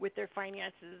with their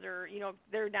finances, or,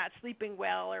 they're not sleeping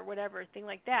well or whatever, thing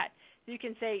like that. So you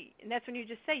can say, and that's when you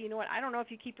just say, you know what, I don't know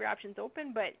if you keep your options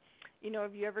open, but,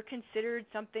 have you ever considered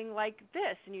something like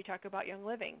this? And you talk about Young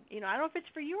Living. I don't know if it's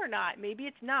for you or not. Maybe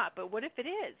it's not, but what if it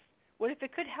is? What if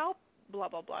it could help blah,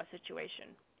 blah, blah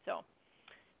situation? So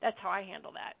that's how I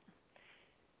handle that.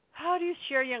 How do you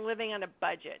share Young Living on a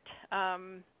budget?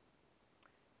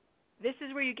 This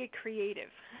is where you get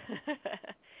creative.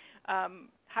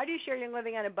 How do you share Young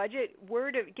Living on a budget?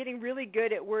 Getting really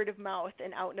good at word of mouth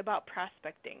and out and about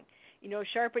prospecting.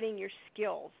 Sharpening your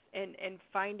skills and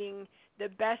finding the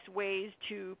best ways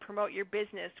to promote your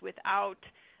business without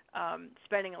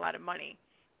spending a lot of money.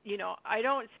 I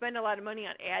don't spend a lot of money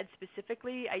on ads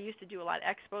specifically. I used to do a lot of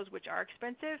expos, which are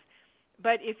expensive.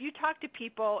 But if you talk to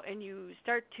people and you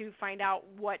start to find out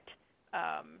what's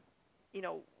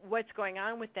going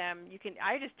on with them,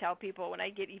 I just tell people when I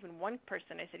get even one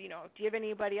person, I said, do you have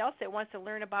anybody else that wants to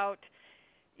learn about,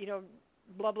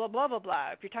 blah, blah, blah, blah,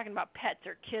 blah. If you're talking about pets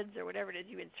or kids or whatever it is,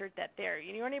 you insert that there.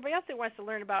 Anybody else that wants to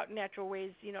learn about natural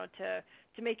ways, to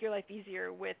make your life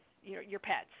easier with, your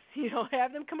pets,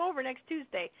 have them come over next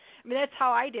Tuesday. I mean, that's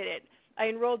how I did it. I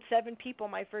enrolled 7 people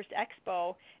my first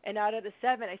expo, and out of the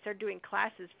 7, I started doing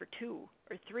classes for 2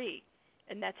 or 3,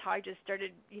 and that's how I just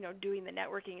started, doing the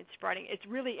networking and spreading. It's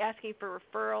really asking for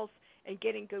referrals and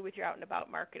getting good with your out and about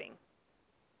marketing.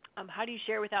 How do you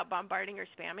share without bombarding or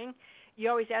spamming? You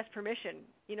always ask permission.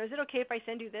 Is it okay if I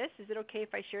send you this? Is it okay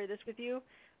if I share this with you?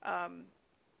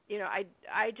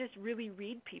 I just really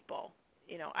read people.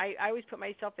 I always put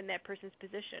myself in that person's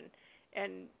position,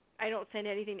 and I don't send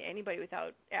anything to anybody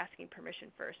without asking permission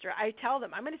first. Or I tell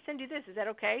them, I'm going to send you this. Is that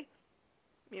okay?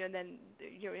 And then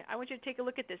I want you to take a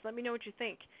look at this. Let me know what you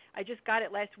think. I just got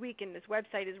it last week, and this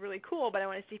website is really cool, but I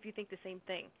want to see if you think the same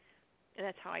thing. And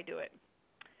that's how I do it.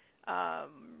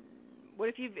 What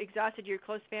if you've exhausted your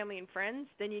close family and friends?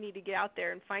 Then you need to get out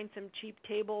there and find some cheap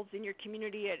tables in your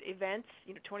community at events.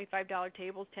 $25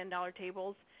 tables, $10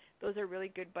 tables. Those are really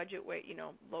good budget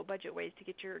low budget ways to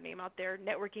get your name out there.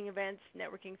 Networking events,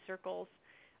 networking circles,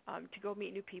 to go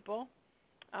meet new people.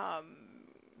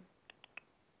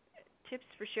 Tips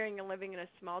for sharing and living in a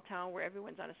small town where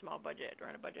everyone's on a small budget or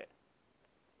on a budget.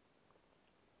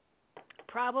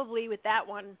 Probably with that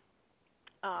one,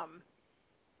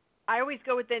 I always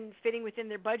go within fitting within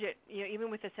their budget. Even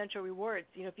with Essential Rewards.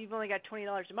 If you've only got $20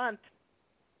 a month,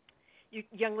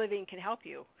 Young Living can help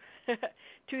you.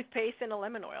 Toothpaste and a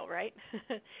lemon oil, right?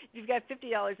 If you've got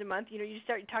 $50 a month, you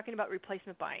start talking about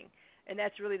replacement buying, and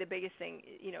that's really the biggest thing.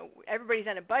 Everybody's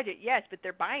on a budget, yes, but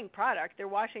they're buying product, they're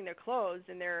washing their clothes,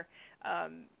 and they're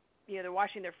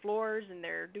washing their floors, and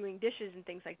they're doing dishes and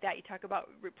things like that. You talk about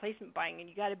replacement buying, and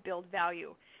you got to build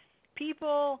value.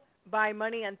 People buy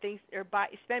money on things or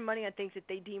spend money on things that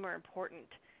they deem are important.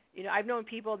 I've known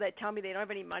people that tell me they don't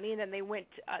have any money, and then they went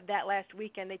that last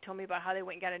weekend. They told me about how they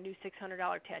went and got a new $600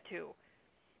 tattoo.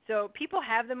 So people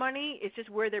have the money. It's just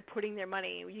where they're putting their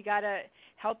money. You got to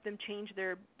help them change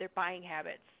their buying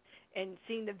habits and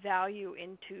seeing the value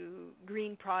into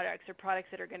green products or products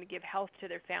that are going to give health to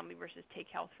their family versus take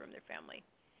health from their family.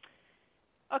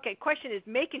 Okay, question is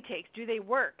make and takes. Do they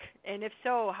work? And if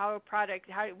so, how blah,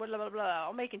 blah, blah,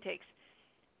 all make and takes.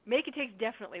 Make and takes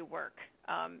definitely work.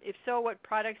 If so, what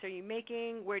products are you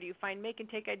making? Where do you find make and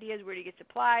take ideas? Where do you get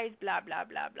supplies? Blah, blah,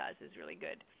 blah, blah. This is really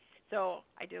good. So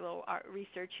I did a little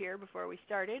research here before we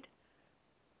started.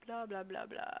 Blah, blah, blah,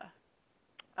 blah.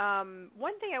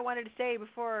 One thing I wanted to say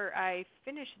before I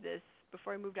finish this,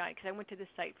 before I moved on, because I went to this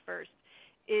site first,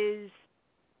 is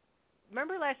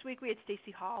remember last week we had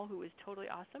Stacy Hall, who was totally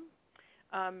awesome?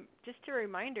 Just a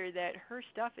reminder that her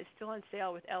stuff is still on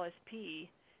sale with LSP.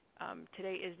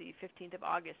 Today is the 15th of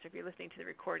August, so if you're listening to the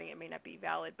recording, it may not be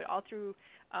valid, but all through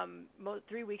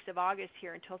 3 weeks of August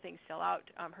here until things sell out,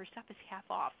 her stuff is half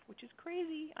off, which is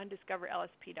crazy, on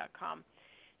discoverlsp.com.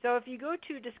 So if you go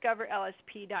to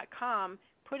discoverlsp.com,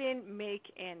 put in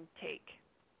make and take,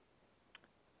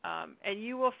 and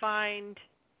you will find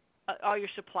all your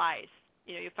supplies.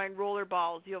 You'll find roller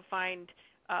balls, you'll find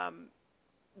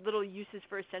little uses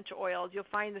for essential oils. You'll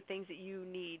find the things that you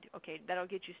need. Okay, that'll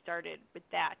get you started with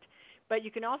that. But you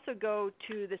can also go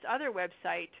to this other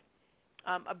website,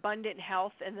 Abundant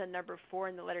Health, and the number 4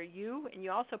 and the letter U, and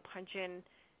you also punch in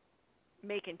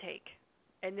make and take.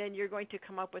 And then you're going to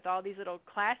come up with all these little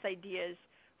class ideas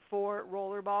for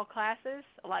rollerball classes.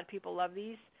 A lot of people love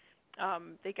these.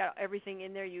 They got everything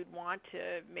in there you'd want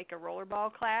to make a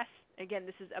rollerball class. Again,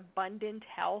 this is Abundant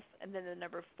Health, and then the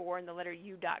number 4 and the letter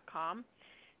U.com.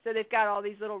 So they've got all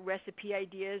these little recipe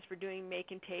ideas for doing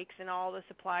make and takes and all the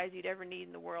supplies you'd ever need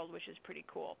in the world, which is pretty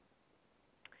cool.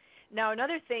 Now,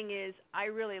 another thing is I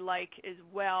really like as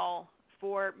well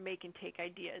for make and take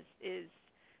ideas is,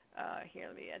 here,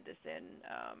 let me add this in,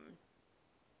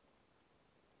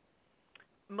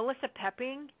 Melissa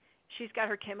Pepping. She's got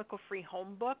her chemical-free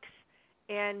home books,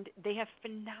 and they have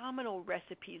phenomenal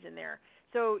recipes in there.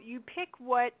 So you pick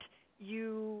what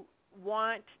you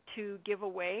want to give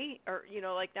away, or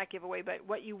not give away, but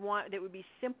what you want that would be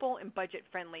simple and budget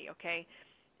friendly. Okay,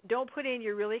 don't put in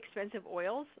your really expensive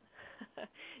oils.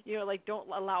 Don't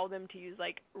allow them to use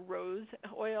like rose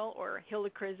oil or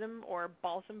helichrysum or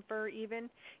balsam fir even.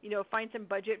 Find some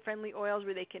budget friendly oils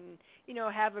where they can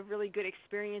have a really good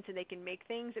experience and they can make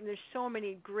things. And there's so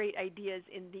many great ideas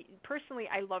personally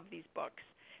I love these books.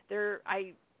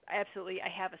 I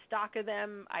have a stock of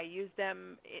them. I use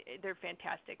them. They're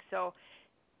fantastic. So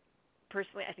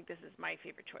personally, I think this is my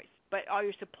favorite choice. But all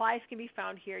your supplies can be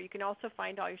found here. You can also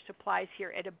find all your supplies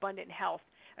here at Abundant Health.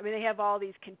 I mean, they have all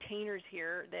these containers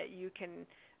here that you can,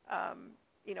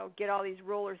 get all these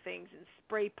roller things and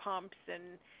spray pumps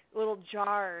and little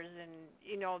jars. And,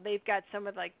 they've got some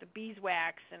of like the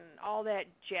beeswax and all that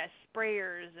jazz,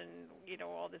 sprayers and,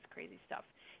 all this crazy stuff.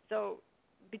 So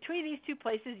between these two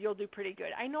places, you'll do pretty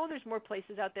good. I know there's more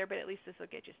places out there, but at least this will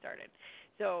get you started.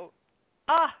 So,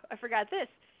 I forgot this.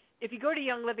 If you go to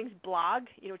Young Living's blog,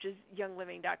 which is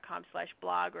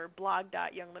youngliving.com/blog or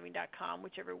blog.youngliving.com,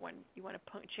 whichever one you want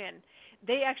to punch in,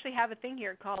 they actually have a thing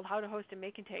here called How to Host a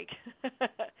Make and Take.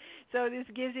 So this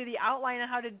gives you the outline on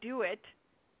how to do it.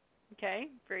 Okay,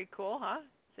 very cool, huh?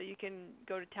 So you can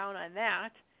go to town on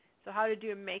that. So how to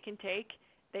do a make and take.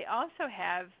 They also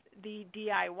have the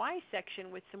DIY section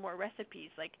with some more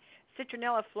recipes, like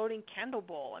citronella floating candle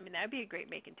bowl. I mean, that would be a great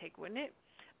make and take, wouldn't it?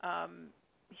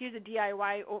 here's a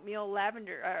DIY oatmeal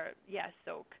lavender,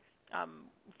 soak. Um,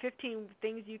 15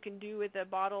 things you can do with a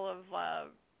bottle of,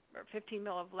 or 15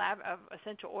 ml of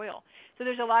essential oil. So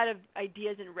there's a lot of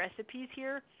ideas and recipes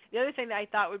here. The other thing that I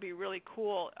thought would be really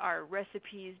cool are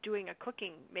recipes doing a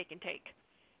cooking make and take.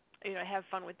 Have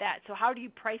fun with that. So how do you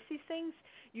price these things?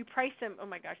 You price them. Oh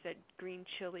my gosh, that green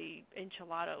chili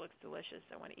enchilada looks delicious.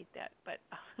 I want to eat that, but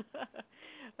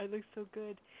it looks so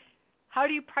good. How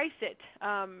do you price it?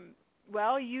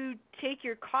 Well, you take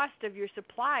your cost of your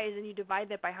supplies and you divide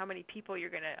that by how many people you're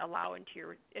going to allow into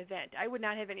your event. I would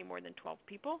not have any more than 12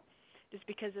 people, just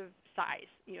because of size.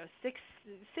 Six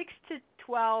to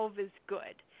 12 is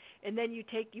good. And then you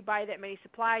buy that many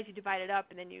supplies, you divide it up,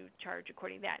 and then you charge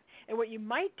according to that. And what you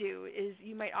might do is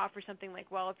you might offer something like,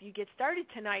 well, if you get started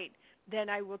tonight, then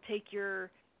I will take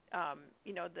your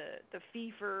the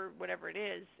fee for whatever it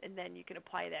is, and then you can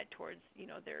apply that towards,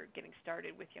 their getting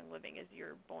started with Young Living as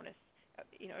your bonus,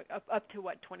 up to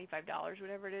what, $25,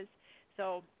 whatever it is.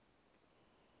 So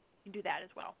you can do that as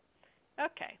well.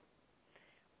 Okay.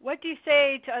 What do you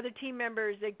say to other team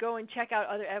members that go and check out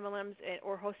other MLMs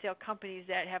or wholesale companies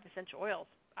that have essential oils?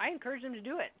 I encourage them to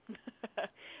do it.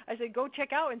 I said, go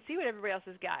check out and see what everybody else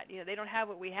has got. They don't have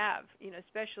what we have.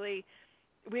 Especially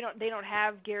they don't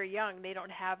have Gary Young. They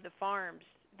don't have the farms.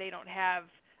 They don't have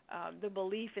the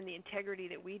belief in the integrity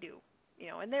that we do.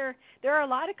 And there are a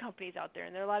lot of companies out there,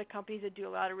 and there are a lot of companies that do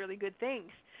a lot of really good things.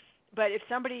 But if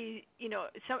somebody,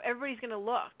 everybody's going to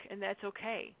look, and that's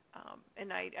okay.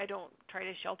 And I don't try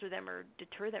to shelter them or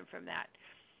deter them from that.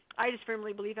 I just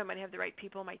firmly believe I'm going to have the right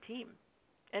people on my team.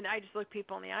 And I just look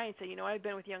people in the eye and say, I've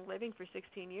been with Young Living for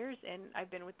 16 years, and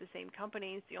I've been with the same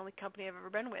company. It's the only company I've ever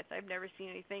been with. I've never seen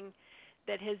anything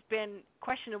that has been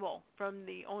questionable from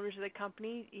the owners of the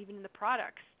company, even in the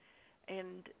products.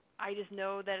 And I just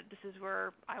know that this is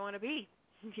where I want to be,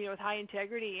 with high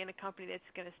integrity in a company that's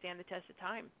going to stand the test of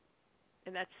time.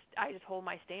 And I just hold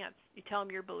my stance. You tell them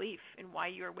your belief and why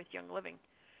you're with Young Living.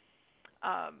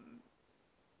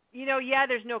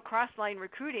 There's no cross-line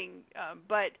recruiting,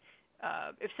 but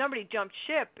if somebody jumped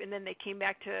ship and then they came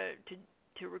back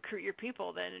to recruit your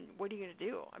people, then what are you going to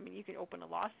do? I mean, you can open a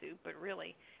lawsuit, but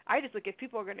really, I just look, if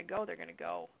people are going to go, they're going to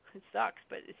go. It sucks,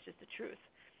 but it's just the truth.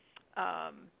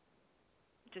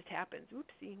 It just happens.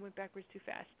 Oopsie, went backwards too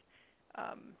fast.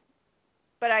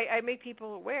 But I make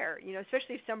people aware,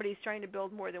 especially if somebody's trying to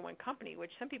build more than one company,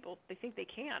 which some people, they think they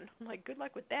can. I'm like, good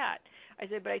luck with that. I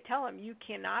said, but I tell them, you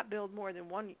cannot build more than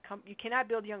one you cannot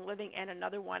build Young Living and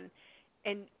another one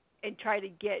and try to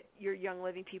get your Young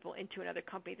Living people into another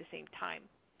company at the same time.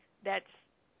 That's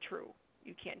true.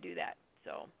 You can't do that.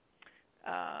 So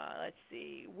let's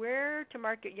see. Where to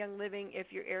market Young Living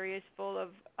if your area is full of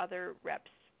other reps?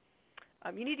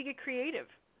 You need to get creative.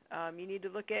 You need to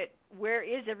look at where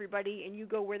is everybody, and you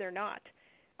go where they're not.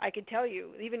 I can tell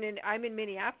you, I'm in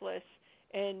Minneapolis,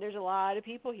 and there's a lot of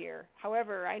people here.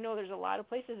 However, I know there's a lot of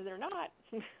places that they're not.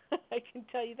 I can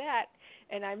tell you that,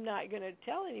 and I'm not going to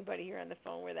tell anybody here on the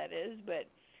phone where that is, but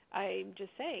I'm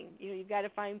just saying, you've got to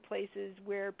find places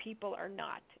where people are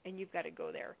not, and you've got to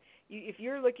go there. If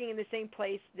you're looking in the same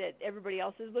place that everybody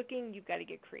else is looking, you've got to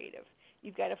get creative.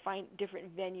 You've got to find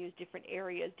different venues, different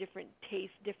areas, different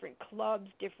tastes, different clubs,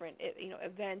 different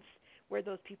events where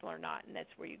those people are not, and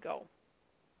that's where you go.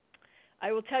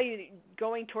 I will tell you,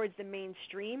 going towards the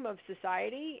mainstream of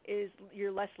society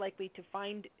you're less likely to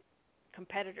find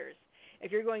competitors.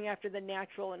 If you're going after the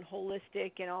natural and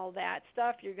holistic and all that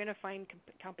stuff, you're going to find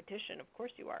competition. Of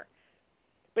course you are.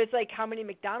 But it's like how many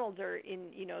McDonald's are in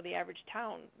the average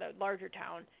town, the larger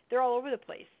town. They're all over the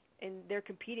place. And they're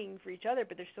competing for each other,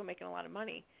 but they're still making a lot of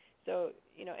money. So,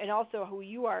 and also who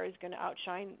you are is going to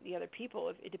outshine the other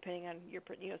people, depending on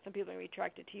some people are going to be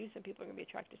attracted to you, some people are going to be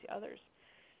attracted to others.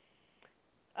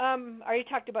 I already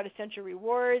talked about Essential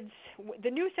Rewards. The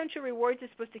new Essential Rewards is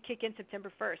supposed to kick in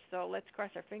September 1st, so let's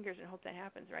cross our fingers and hope that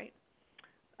happens, right?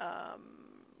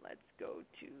 Let's go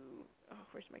to,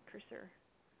 where's my cursor?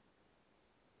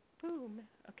 Boom.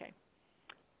 Okay.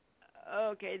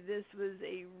 Okay, this was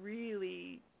a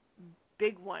really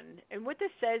big one. And what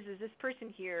this says is this person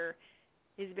here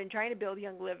has been trying to build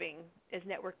Young Living as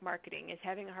network marketing, is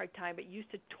having a hard time, but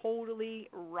used to totally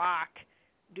rock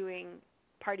doing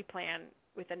Party Plan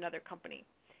with another company.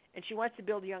 And she wants to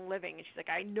build Young Living, and she's like,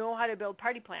 I know how to build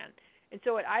Party Plan. And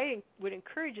so what I would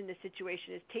encourage in this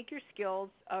situation is take your skills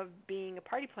of being a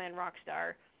Party Plan rock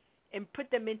star and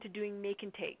put them into doing make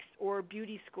and takes or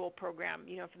beauty school program.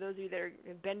 For those of you that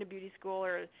have been to beauty school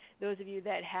or those of you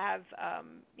that have,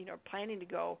 planning to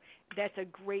go, that's a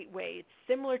great way. It's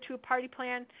similar to a Party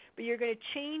Plan, but you're going to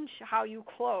change how you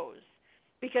close.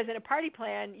 Because in a Party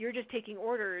Plan, you're just taking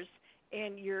orders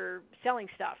and you're selling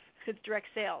stuff. It's direct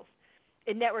sales.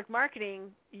 In network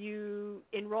marketing, you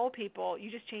enroll people.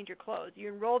 You just change your clothes. You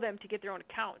enroll them to get their own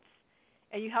accounts,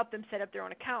 and you help them set up their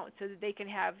own accounts so that they can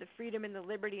have the freedom and the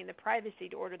liberty and the privacy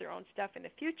to order their own stuff in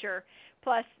the future.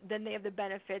 Plus, then they have the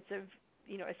benefits of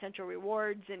essential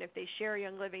rewards, and if they share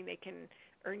Young Living, they can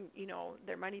earn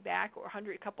their money back, or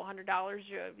a couple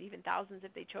 $100s, even thousands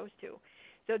if they chose to.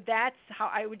 So that's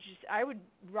how I would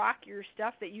rock your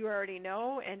stuff that you already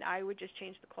know, and I would just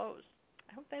change the clothes.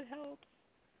 I hope that helps.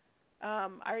 I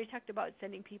already talked about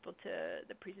sending people to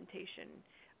the presentation.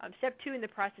 Step 2 in the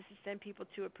process is send people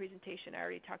to a presentation. I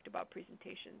already talked about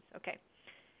presentations. Okay.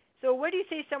 So what do you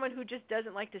say to someone who just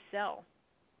doesn't like to sell?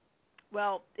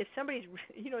 Well, if somebody's,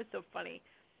 it's so funny.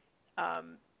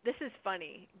 This is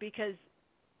funny because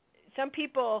some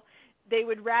people, they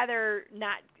would rather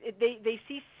not, they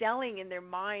see selling in their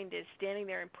mind as standing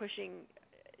there and pushing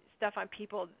stuff on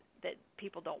people that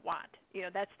people don't want.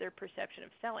 That's their perception of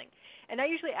selling. And I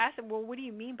usually ask them, well, what do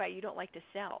you mean by you don't like to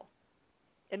sell?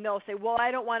 And they'll say, well,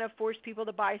 I don't want to force people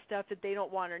to buy stuff that they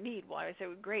don't want or need. Well, I say,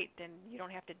 well, great, then you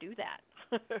don't have to do that.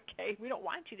 Okay? We don't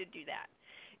want you to do that.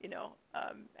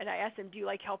 And I ask them, do you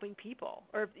like helping people?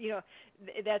 Or,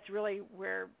 that's really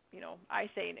where, I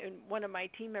say, and one of my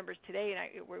team members today,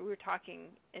 we were talking,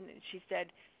 and she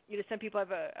said, some people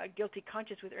have a guilty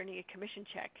conscience with earning a commission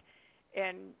check.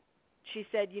 And she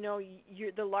said,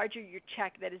 the larger your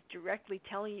check, that is directly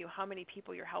telling you how many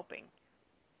people you're helping.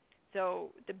 So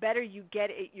the better you get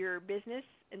at your business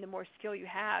and the more skill you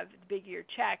have, the bigger your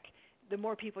check, the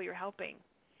more people you're helping.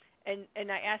 And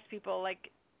I ask people,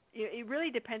 like, it really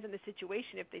depends on the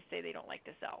situation if they say they don't like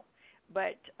to sell.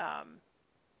 But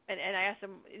and I ask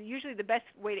them, usually the best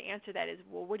way to answer that is,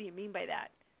 well, what do you mean by that?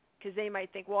 Because they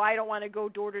might think, well, I don't want to go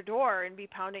door to door and be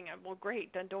pounding them. Well,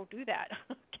 great, then don't do that.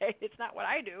 Okay, it's not what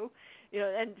I do,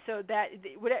 And so that,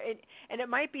 and it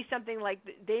might be something like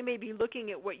they may be looking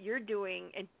at what you're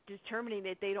doing and determining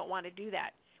that they don't want to do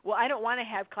that. Well, I don't want to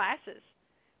have classes.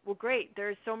 Well, great.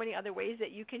 There's so many other ways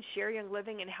that you can share Young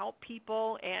Living and help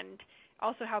people, and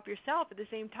also help yourself at the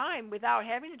same time without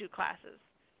having to do classes.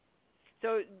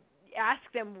 So ask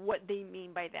them what they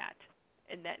mean by that,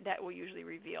 and that will usually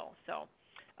reveal. So.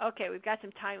 Okay, we've got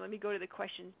some time. Let me go to the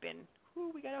questions bin.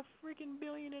 Ooh, we got a freaking 1.5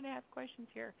 billion questions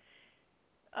here.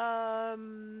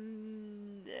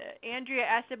 Andrea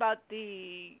asked about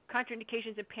the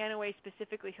contraindications in Panaway,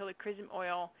 specifically helichrysum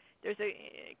oil. There's a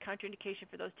contraindication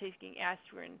for those taking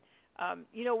aspirin.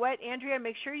 You know what, Andrea?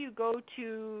 Make sure you go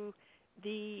to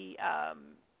the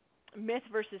myth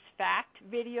versus fact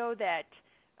video that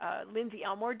Lindsay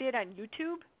Elmore did on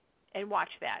YouTube and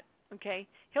watch that. Okay,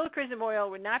 helichrysum oil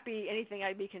would not be anything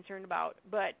I'd be concerned about,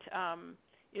 but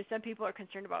some people are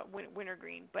concerned about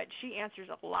wintergreen. But she answers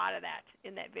a lot of that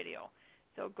in that video.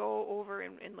 So go over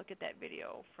and look at that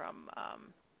video from,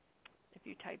 if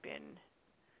you type in,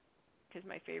 because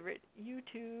my favorite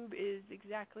YouTube is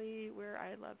exactly where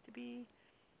I love to be.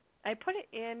 I put it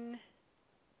in.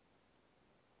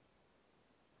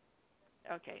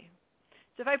 Okay,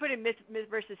 so if I put in myth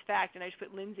versus fact and I just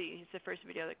put Lindsay, it's the first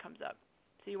video that comes up.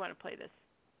 So you want to play this.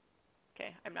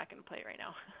 Okay, I'm not going to play it right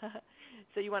now.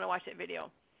 So you want to watch that video.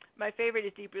 My favorite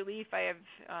is Deep Relief. I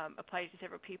have applied to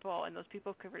several people, and those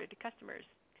people have converted to customers.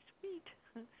 Sweet.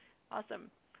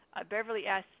 Awesome. Beverly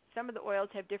asks, some of the oils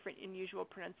have different unusual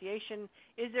pronunciation.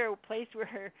 Is there a place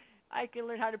where I can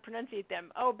learn how to pronunciate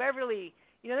them? Oh, Beverly,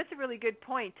 that's a really good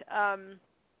point.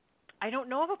 I don't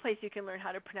know of a place you can learn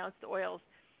how to pronounce the oils.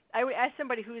 I would ask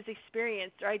somebody who is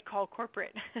experienced, or I'd call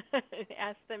corporate and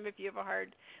ask them if you have a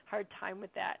hard time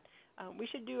with that. We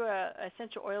should do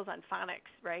essential oils on phonics,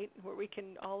 right, where we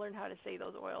can all learn how to say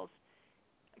those oils.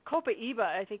 Copaiba,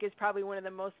 I think, is probably one of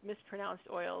the most mispronounced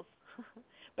oils.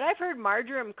 But I've heard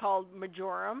marjoram called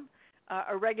majorum,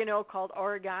 oregano called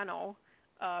oregano,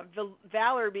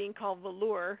 valor being called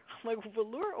velour. Like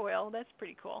velour oil, that's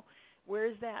pretty cool. Where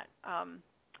is that?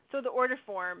 So the order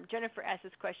form, Jennifer asks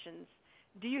us questions.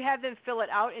 Do you have them fill it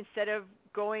out instead of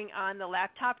going on the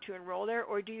laptop to enroll there,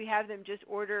 or do you have them just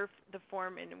order the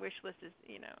form and the wish list is,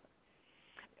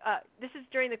 this is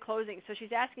during the closing. So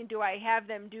she's asking, do I have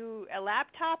them do a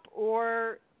laptop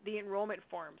or the enrollment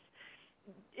forms?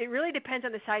 It really depends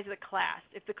on the size of the class.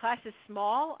 If the class is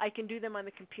small, I can do them on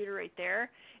the computer right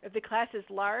there. If the class is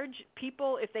large,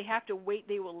 people, if they have to wait,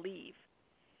 they will leave.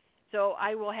 So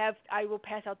I will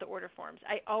pass out the order forms.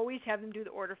 I always have them do the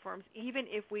order forms, even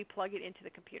if we plug it into the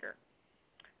computer.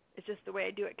 It's just the way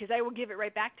I do it, because I will give it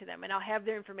right back to them, and I'll have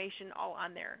their information all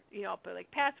on there. I'll put like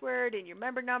password and your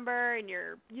member number and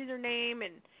your username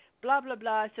and blah, blah,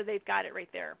 blah, so they've got it right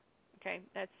there. Okay,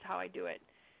 that's how I do it.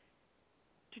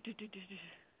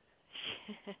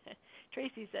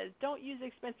 Tracy says, "Don't use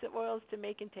expensive oils to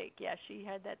make and take." Yeah, she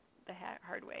had that the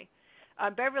hard way.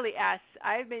 Beverly asks,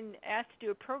 "I've been asked to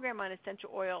do a program on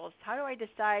essential oils. How do I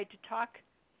decide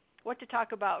what to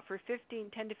talk about for 10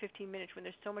 to 15 minutes when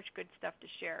there's so much good stuff to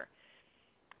share?"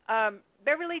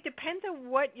 Beverly, depends on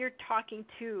what you're talking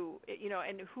to,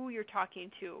 and who you're talking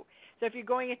to. So if you're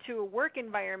going into a work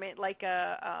environment like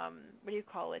what do you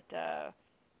call it?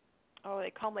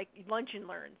 They call them like lunch and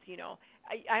learns.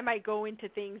 I might go into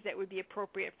things that would be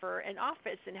appropriate for an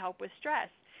office and help with stress.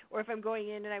 Or if I'm going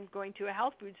in and I'm going to a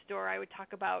health food store, I would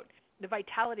talk about the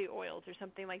vitality oils or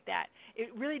something like that.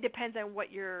 It really depends on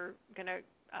what your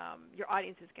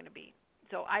audience is gonna be.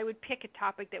 So I would pick a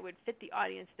topic that would fit the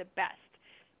audience the best.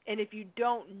 And if you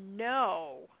don't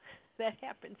know, that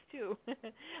happens too,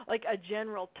 like a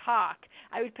general talk,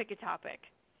 I would pick a topic.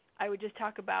 I would just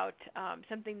talk about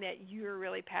something that you're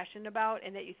really passionate about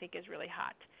and that you think is really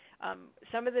hot.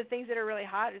 Some of the things that are really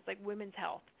hot is like women's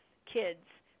health, kids,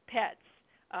 pets,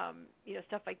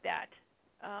 stuff like that.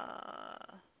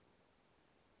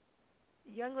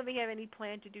 Young Living have any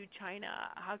plan to do China?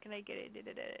 How can I get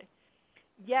it?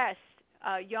 Yes,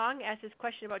 Yang asked this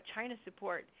question about China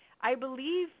support. I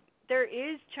believe there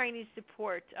is Chinese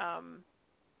support.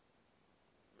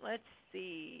 Let's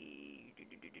see.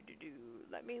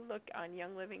 Let me look on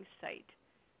Young Living's site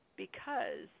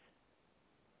because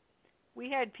we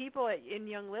had people in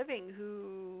Young Living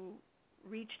who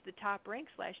reached the top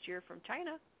ranks last year from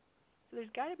China. So there's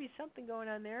got to be something going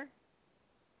on there.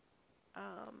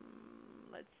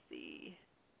 Let's see.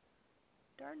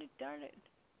 Darn it.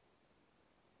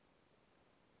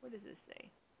 What does this say?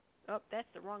 Oh, that's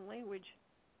the wrong language.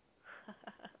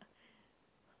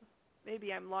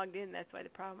 Maybe I'm logged in. That's why the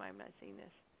problem. I'm not seeing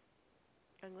this.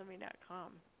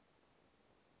 Youngliving.com.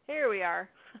 Here we are.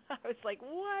 I was like,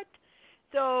 what?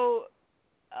 So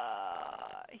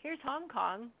here's Hong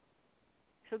Kong.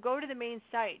 So go to the main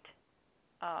site.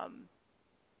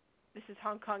 This is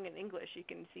Hong Kong in English. You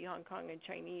can see Hong Kong in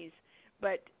Chinese.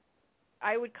 But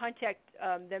I would contact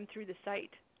them through the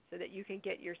site so that you can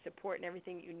get your support and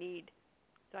everything you need.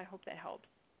 So I hope that helps.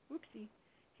 Oopsie.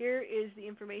 Here is the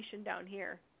information down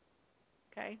here.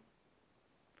 Okay?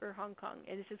 For Hong Kong.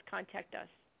 And this is contact us.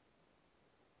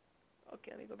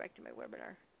 Okay, let me go back to my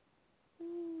webinar.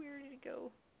 Ooh, where did it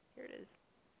go? Here it is.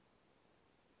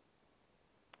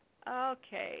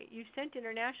 Okay, you sent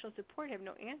international support, have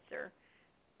no answer.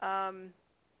 I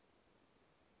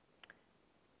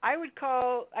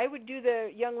would do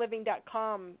the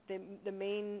youngliving.com, the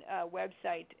main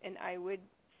website, and I would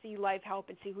see Live Help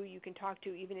and see who you can talk to,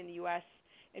 even in the U.S.,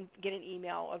 and get an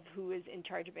email of who is in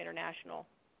charge of international.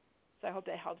 So I hope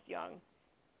that helps Young.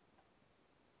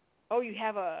 Oh, you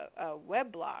have a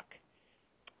web block.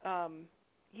 I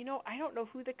don't know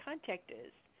who the contact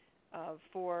is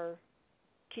for.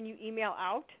 Can you email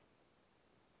out?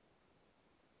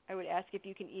 I would ask if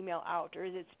you can email out, or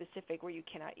is it specific where you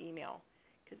cannot email?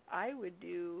 Because I would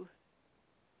do.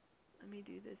 Let me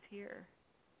do this here.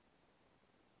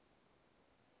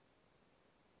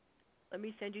 Let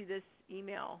me send you this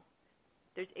email.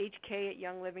 There's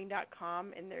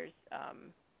hk@youngliving.com, and there's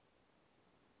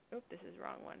this is the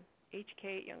wrong one.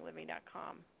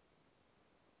 hk@youngliving.com.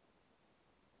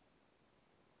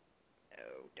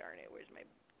 Oh, darn it. Where's my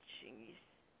chingies?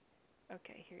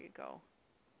 Okay, here you go.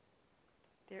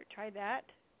 There, try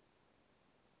that.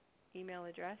 Email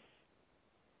address.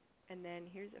 And then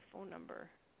here's a phone number.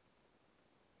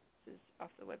 This is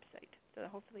off the website. So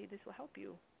hopefully this will help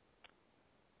you.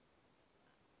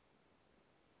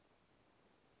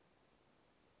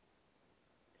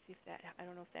 See if I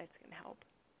don't know if that's going to help.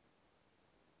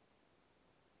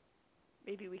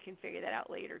 Maybe we can figure that out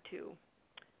later too.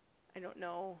 I don't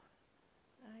know.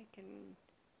 I can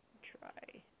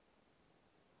try.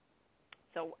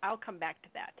 So I'll come back to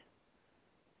that.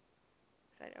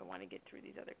 I want to get through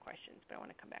these other questions, but I want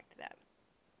to come back to that.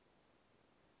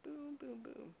 Boom, boom,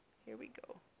 boom. Here we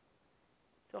go.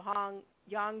 So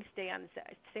Yang, stay on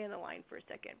the line for a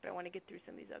second, but I want to get through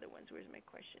some of these other ones. Where's my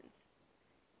questions?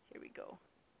 Here we go.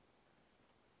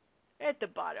 At the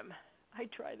bottom. I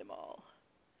try them all.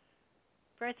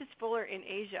 Francis Fuller in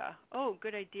Asia. Oh,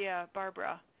 good idea,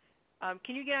 Barbara.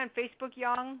 Can you get on Facebook,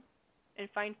 Yang, and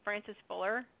find Francis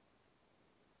Fuller?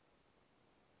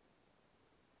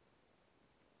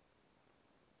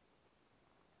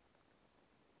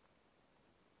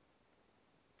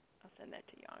 I'll send that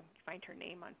to Yang. Find her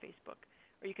name on Facebook.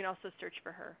 Or you can also search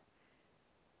for her.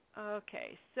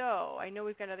 Okay, so I know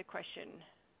we've got another question.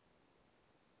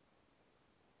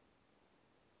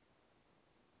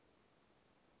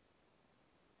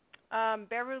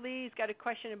 Beverly's got a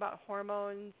question about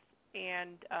hormones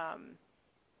and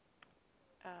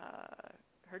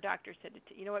her doctor said,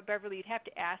 you know what, Beverly, you'd have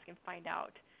to ask and find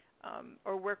out,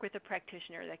 or work with a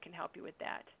practitioner that can help you with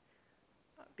that,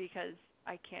 because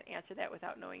I can't answer that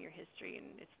without knowing your history, and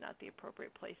it's not the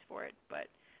appropriate place for it. But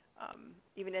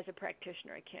even as a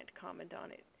practitioner, I can't comment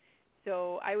on it.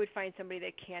 So I would find somebody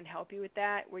that can help you with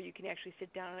that, where you can actually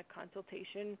sit down in a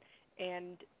consultation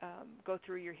and go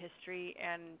through your history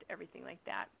and everything like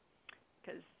that,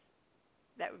 because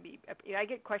that would be, I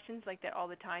get questions like that all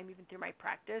the time, even through my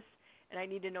practice, and I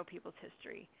need to know people's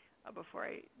history before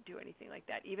I do anything like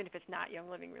that, even if it's not Young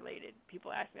Living related.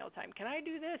 People ask me all the time, can I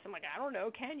do this? I'm like, I don't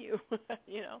know, can you?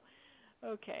 You know?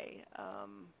 Okay.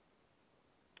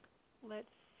 Let's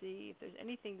see if there's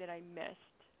anything that I missed.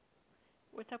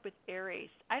 What's up with AirAce?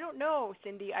 I don't know,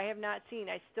 Cindy. I have not seen.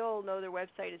 I still know their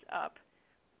website is up.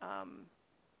 I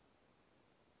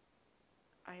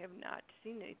have not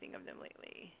seen anything of them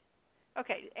lately.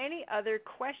 Okay, any other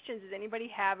questions does anybody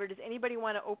have, or does anybody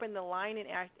want to open the line and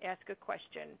ask a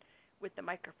question with the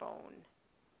microphone?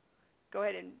 Go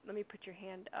ahead and let me put your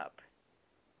hand up.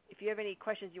 If you have any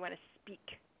questions you want to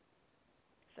speak.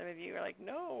 Some of you are like,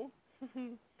 no.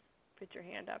 Put your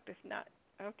hand up. If not,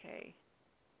 okay.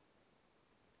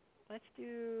 Let's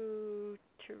do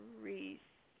Therese.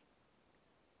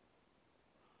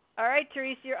 All right,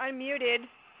 Therese, you're unmuted.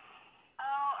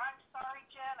 Oh, I'm sorry,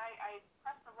 Jen. I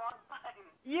pressed the wrong button.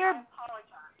 I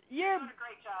apologize. You're doing a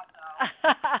great job, though.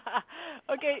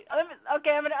 Okay, I'm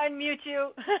going to unmute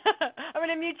you. I'm going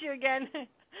to mute you again.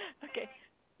 Okay.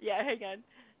 Yeah, hang on.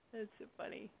 That's so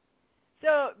funny.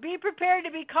 So be prepared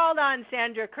to be called on,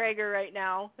 Sandra Krager, right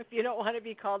now. If you don't want to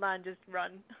be called on, just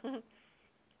run.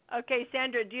 Okay,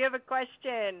 Sandra, do you have a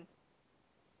question?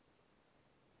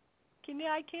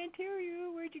 I can't hear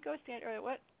you. Where'd you go, Sandra?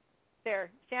 What?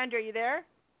 There. Sandra, you there?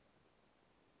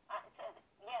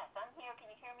 Yes, I'm here.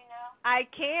 Can you hear me now? I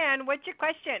can. What's your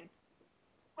question?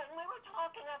 When we were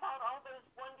talking about all those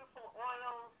wonderful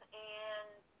oils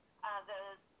and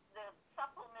the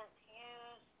supplements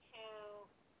used to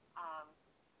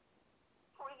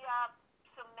free up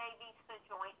some maybe the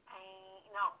joint pain,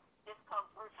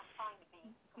 discomfort. I'm trying to be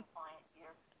compliant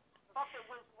here. But there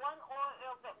was one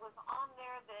oil that was on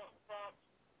there that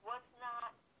was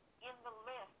not in the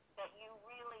list that you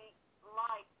really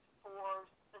liked for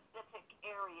specific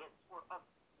areas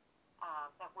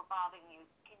that were bothering you.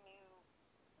 Can you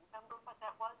remember what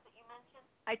that was that you mentioned?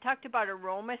 I talked about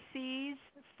Aroma Seas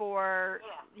for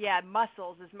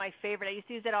muscles is my favorite. I used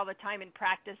to use it all the time in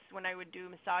practice when I would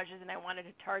do massages and I wanted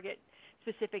to target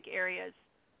specific areas.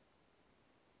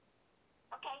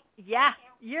 Okay. Yeah,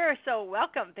 you're so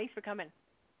welcome. Thanks for coming.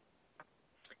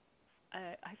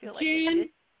 I feel like Jen?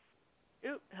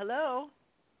 Hello.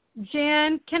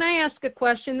 Jen, can I ask a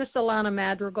question? This is Alana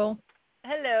Madrigal.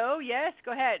 Hello. Yes,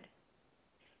 go ahead.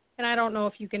 And I don't know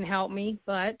if you can help me,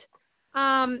 but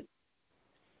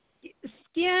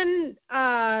skin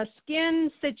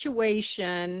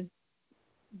situation,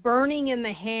 burning in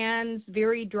the hands,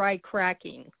 very dry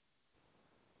cracking,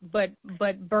 but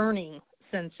burning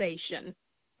sensation.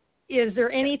 Is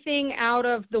there anything out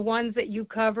of the ones that you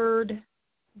covered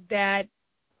that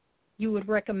you would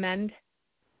recommend?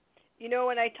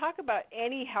 When I talk about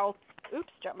any health,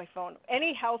 dropped my phone,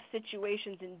 any health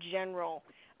situations in general,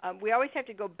 we always have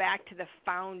to go back to the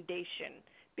foundation,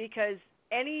 because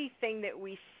anything that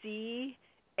we see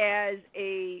as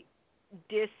a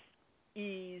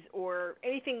dis-ease or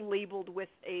anything labeled with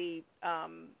a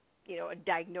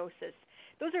diagnosis,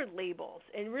 those are labels.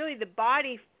 And really the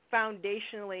body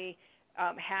foundationally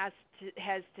has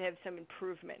to have some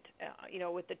improvement,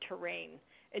 with the terrain.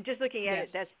 And just looking at it,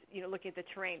 that's, looking at the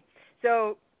terrain.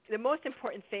 So the most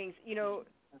important things, I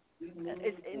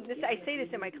say this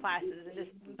in my classes, and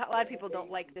a lot of people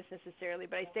don't like this necessarily,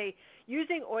 but I say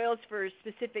using oils for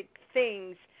specific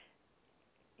things,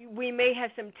 we may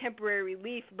have some temporary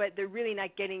relief, but they're really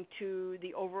not getting to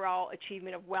the overall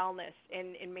achievement of wellness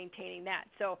and maintaining that.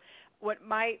 So what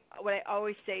I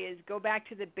always say is go back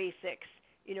to the basics.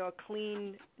 A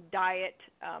clean diet.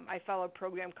 I follow a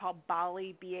program called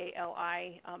Bali,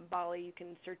 B-A-L-I. Bali, you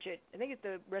can search it. I think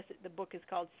the rest of the book is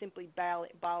called simply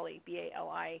Bali,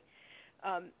 B-A-L-I.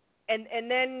 And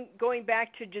then going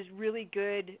back to just really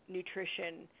good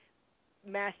nutrition,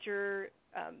 master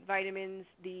vitamins,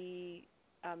 the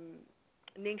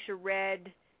Ningxia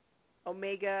Red, the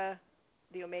omegas,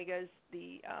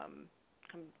 I'm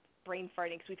brain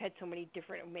farting because we've had so many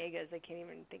different omegas, I can't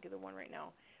even think of the one right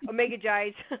now. Omega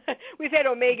Gies. We've had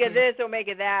Omega this,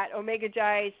 Omega that, Omega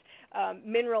Gies,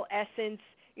 Mineral Essence.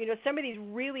 Some of these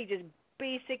really just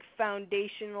basic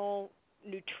foundational,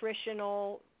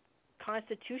 nutritional,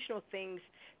 constitutional things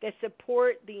that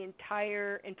support the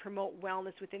entire and promote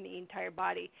wellness within the entire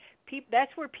body.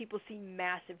 That's where people see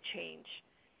massive change.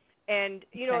 And,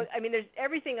 you know, Okay. I mean, there's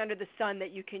everything under the sun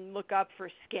that you can look up for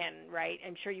skin, right?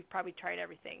 I'm sure you've probably tried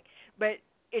everything. But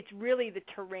it's really the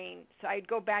terrain. So I'd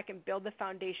go back and build the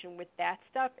foundation with that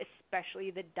stuff,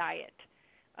 especially the diet.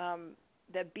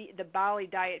 The Bali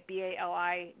diet,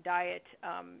 BALI diet,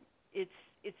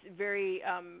 it's very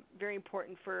very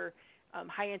important for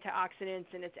high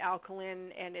antioxidants, and it's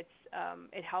alkaline, and it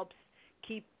helps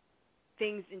keep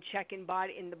things in check in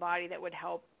the body that would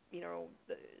help, you know,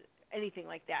 anything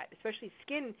like that, especially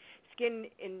skin. Skin,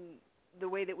 in the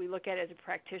way that we look at it as a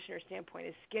practitioner standpoint,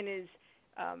 is skin is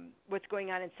what's going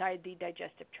on inside the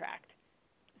digestive tract.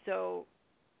 So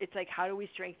it's like, how do we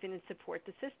strengthen and support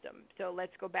the system? So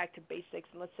let's go back to basics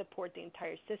and let's support the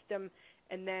entire system,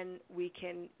 and then we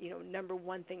can, you know, number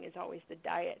one thing is always the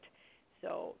diet.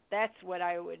 So that's what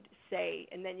I would say,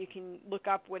 and then you can look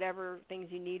up whatever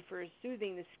things you need for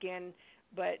soothing the skin,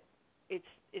 but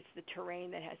it's the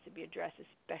terrain that has to be addressed,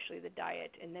 especially the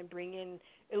diet, and then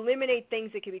eliminate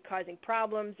things that could be causing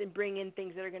problems, and bring in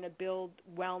things that are going to build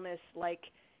wellness,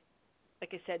 like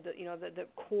I said, the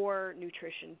core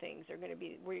nutrition things are going to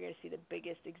be where you're going to see the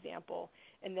biggest example,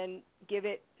 and then give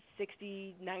it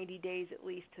 60, 90 days at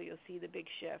least till you'll see the big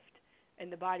shift, and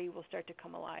the body will start to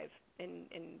come alive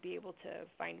and be able to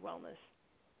find wellness.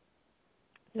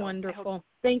 So wonderful.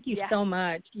 Thank you so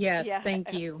much. Yes, thank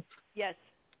you. Yes.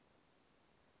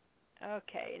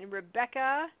 Okay, and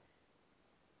Rebecca,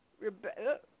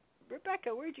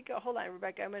 where'd you go? Hold on,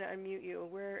 Rebecca, I'm going to unmute you.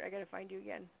 I got to find you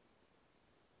again.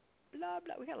 Blah,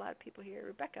 blah. We got a lot of people here.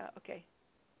 Rebecca, okay.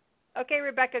 Okay,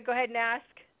 Rebecca, go ahead and ask.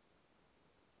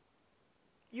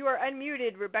 You are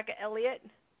unmuted, Rebecca Elliott.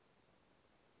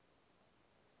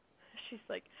 She's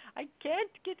like, I can't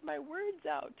get my words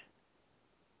out.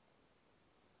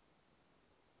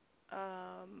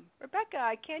 Rebecca,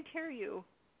 I can't hear you.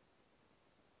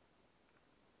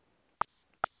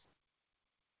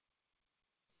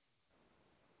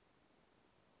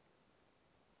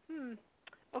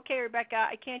 Okay, Rebecca,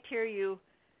 I can't hear you,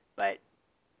 but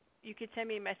you could send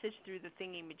me a message through the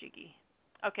thingy-majiggy.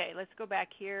 Okay, let's go back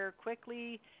here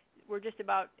quickly. We're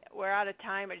out of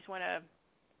time. I just want to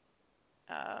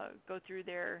go through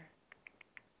there.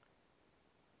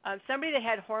 Somebody that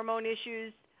had hormone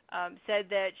issues said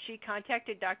that she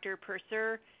contacted Dr.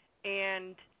 Purser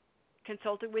and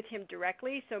consulted with him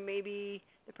directly, so maybe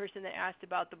the person that asked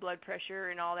about the blood pressure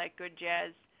and all that good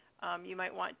jazz, you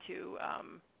might want to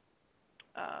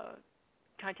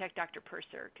contact Dr.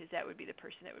 Purser, because that would be the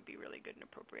person that would be really good and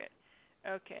appropriate.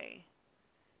 Okay.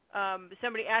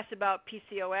 Somebody asked about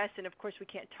PCOS, and of course we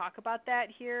can't talk about that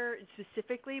here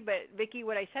specifically, but Vicki,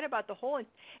 what I said about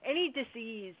any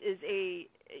disease is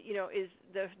is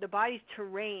the body's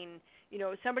terrain. You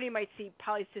know, somebody might see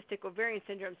polycystic ovarian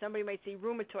syndrome, somebody might see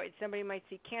rheumatoid, somebody might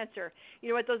see cancer. You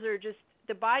know what, those are just,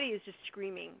 the body is just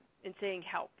screaming and saying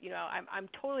help. You know, I'm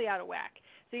totally out of whack.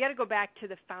 So you got to go back to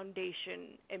the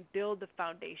foundation and build the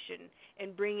foundation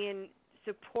and bring in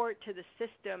support to the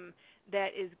system that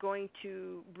is going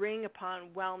to bring upon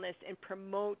wellness and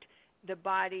promote the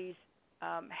body's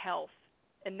health.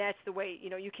 And that's the way,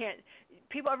 you can't,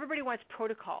 everybody wants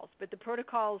protocols, but the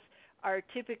protocols are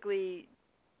typically,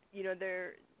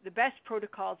 they're the best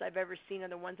protocols I've ever seen are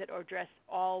the ones that address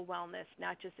all wellness,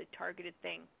 not just a targeted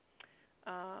thing.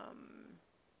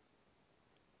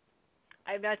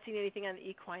 I've not seen anything on the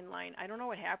equine line. I don't know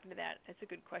what happened to that. That's a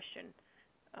good question.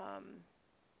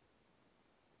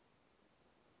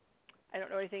 I don't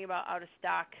know anything about out of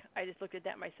stock. I just looked at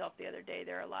that myself the other day.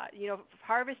 There are a lot.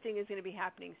 Harvesting is going to be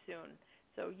happening soon,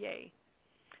 so yay.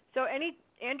 So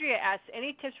Andrea asks,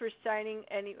 any tips for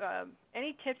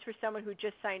any tips for someone who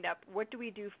just signed up? What do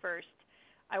we do first?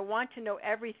 I want to know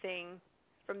everything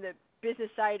from the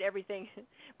business side, everything,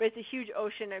 but it's a huge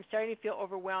ocean. I'm starting to feel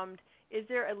overwhelmed. Is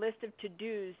there a list of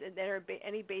to-dos and there are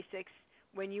any basics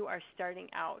when you are starting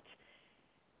out?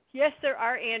 Yes, there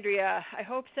are, Andrea. I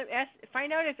hope so.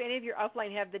 Find out if any of your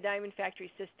upline have the Diamond Factory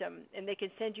system, and they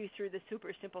can send you through the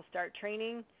Super Simple Start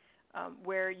training,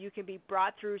 where you can be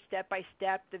brought through step by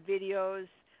step the videos,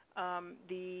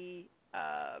 the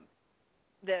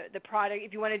product.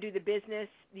 If you want to do the business,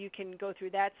 you can go through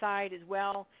that side as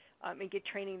well and get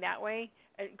training that way.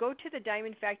 Go to the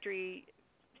Diamond Factory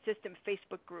system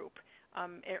Facebook group,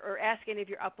 or ask any of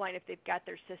your upline if they've got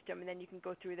their system, and then you can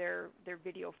go through their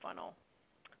video funnel.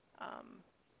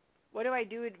 What do I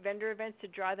do at vendor events to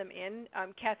draw them in?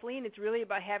 Kathleen, it's really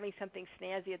about having something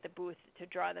snazzy at the booth to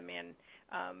draw them in.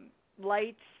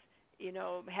 Lights,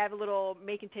 have a little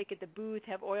make and take at the booth,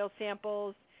 have oil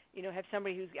samples, have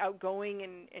somebody who's outgoing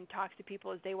and talks to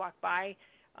people as they walk by.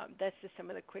 That's just some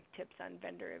of the quick tips on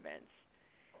vendor events.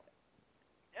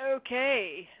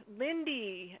 Okay,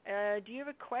 Lindy, do you have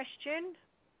a question?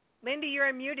 Lindy,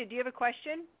 you're unmuted. Do you have a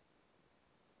question?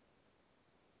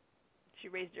 She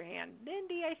raised her hand.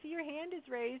 Lindy, I see your hand is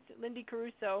raised. Lindy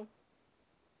Caruso.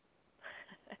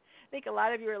 I think a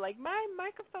lot of you are like, my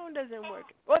microphone doesn't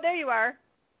work. Oh, there you are.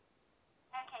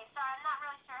 Okay, so I'm not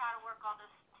really sure how to work all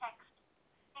this text.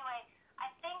 Anyway,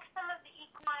 I think some of the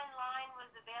equine line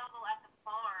was available at the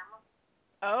farm.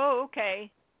 Oh, okay.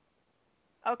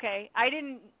 Okay, I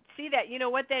didn't see that. You know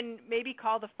what? Then maybe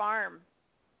call the farm.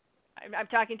 I'm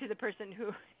talking to the person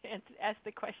who asked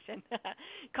the question.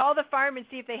 Call the farm and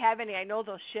see if they have any. I know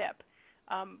they'll ship.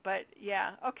 But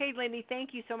yeah, okay, Lindy.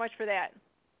 Thank you so much for that.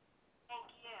 Thank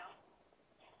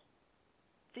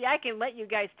you. See, I can let you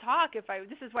guys talk if I.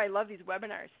 This is why I love these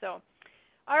webinars. So,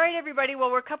 all right, everybody.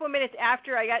 Well, we're a couple of minutes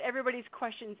after. I got everybody's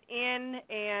questions in,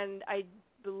 and I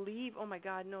believe. Oh my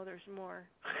God, no, there's more.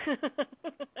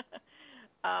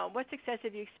 What success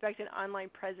have you expected in online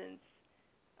presence?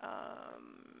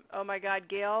 Oh my God,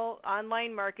 Gail,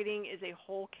 online marketing is a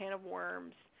whole can of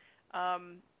worms.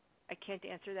 I can't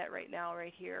answer that right now,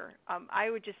 right here. I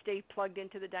would just stay plugged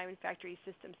into the Diamond Factory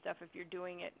system stuff if you're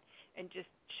doing it, and just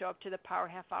show up to the Power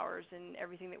Half Hours and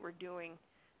everything that we're doing.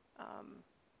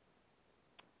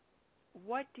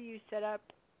 What do you set up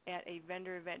at a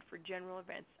vendor event for general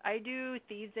events? I do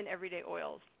thieves and everyday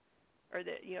oils, or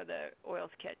the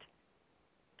oils kit.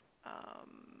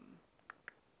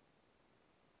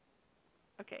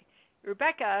 Okay.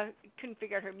 Rebecca couldn't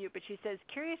figure out her mute, but she says,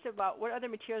 curious about what other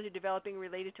materials you're developing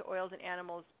related to oils and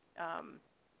animals.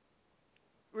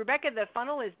 Rebecca, the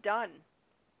funnel is done.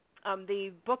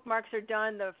 The bookmarks are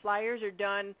done. The flyers are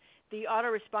done. The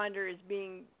autoresponder is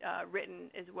being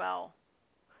written as well.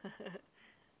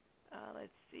 Let's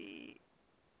see.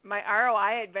 My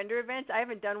ROI at vendor events, I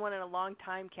haven't done one in a long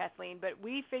time, Kathleen, but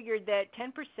we figured that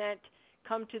 10%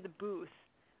 come to the booth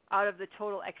out of the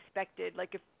total expected.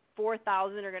 Like if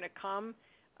 4,000 are going to come,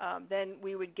 then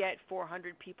we would get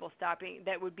 400 people stopping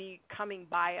that would be coming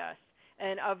by us.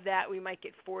 And of that, we might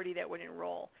get 40 that would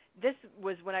enroll. This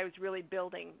was when I was really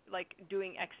building, like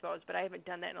doing expos, but I haven't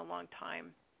done that in a long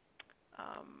time.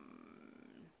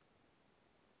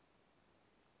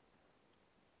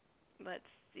 Let's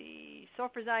see.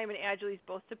 Sulfurzyme and Agilis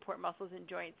both support muscles and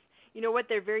joints. You know what?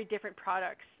 They're very different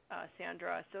products,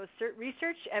 Sandra. So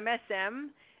research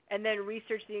MSM and then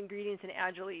research the ingredients in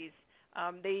Agilis.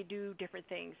 They do different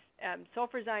things.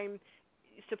 Sulfurzyme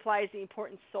supplies the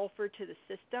important sulfur to the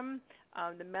system,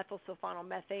 the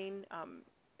methylsulfonylmethane.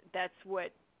 That's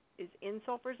what is in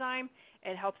Sulfurzyme,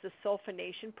 and helps the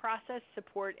sulfonation process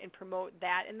support and promote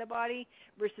that in the body,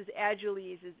 versus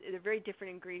Agilis is a very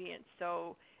different ingredient.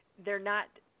 So they're not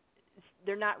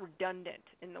redundant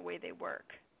in the way they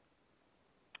work.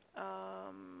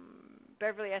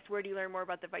 Beverly asked, where do you learn more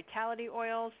about the vitality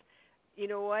oils? You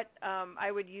know what?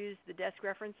 I would use the desk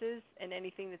references, and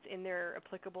anything that's in there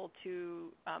applicable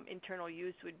to internal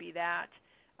use would be that.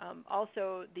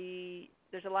 Also,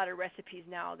 there's a lot of recipes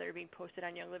now that are being posted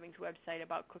on Young Living's website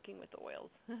about cooking with oils.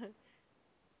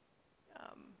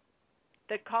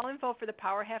 The call info for the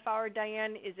Power Half Hour,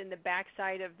 Diane, is in the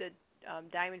backside of the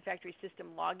Diamond Factory system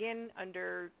login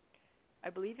under, I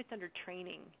believe it's under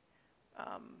training.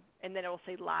 And then it will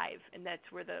say live, and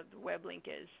that's where the web link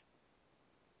is.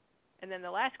 And then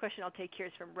the last question I'll take here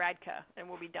is from Radka, and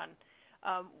we'll be done.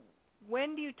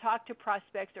 When do you talk to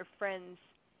prospects or friends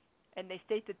and they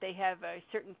state that they have a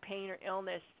certain pain or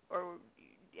illness, or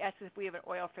ask if we have an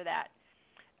oil for that?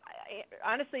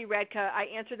 Honestly, Radka, I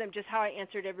answer them just how I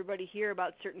answered everybody here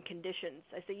about certain conditions.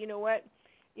 I say, you know what?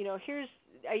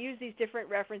 I use these different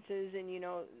references, and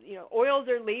oils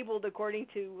are labeled according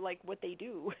to like what they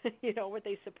do, what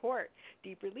they support: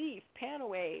 deep relief, pan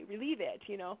away, relieve it,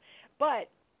 But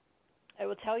I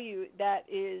will tell you that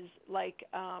is like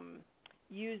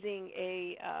using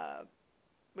a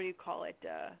what do you call it?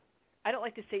 I don't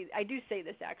like to say. I do say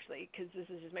this actually because this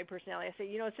is just my personality. I say,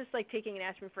 it's just like taking an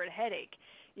aspirin for a headache.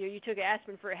 You took an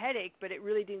aspirin for a headache, but it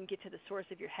really didn't get to the source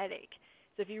of your headache.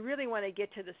 So if you really want to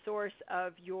get to the source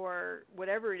of your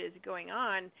whatever it is going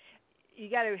on, you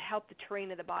got to help the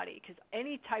terrain of the body, because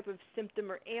any type of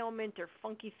symptom or ailment or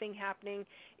funky thing happening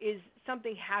is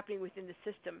something happening within the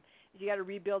system. You got to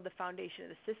rebuild the foundation of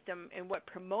the system, and what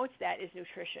promotes that is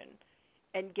nutrition.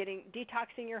 And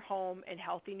detoxing your home and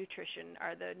healthy nutrition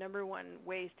are the number one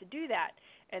ways to do that.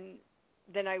 And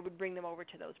then I would bring them over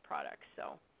to those products.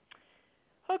 So,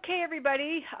 okay,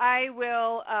 everybody, I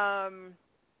will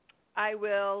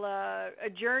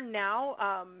adjourn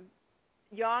now.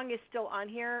 Yang is still on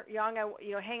here. Yang,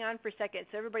 hang on for a second.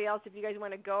 So everybody else, if you guys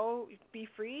want to go, be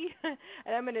free.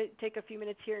 And I'm going to take a few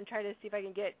minutes here and try to see if I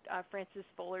can get Francis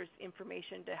Fuller's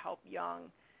information to help Yang,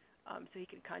 so he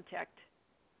can contact.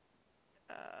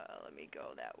 Let me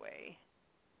go that way.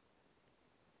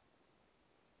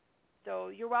 So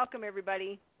you're welcome,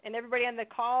 everybody. And everybody on the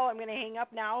call, I'm going to hang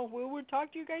up now. We will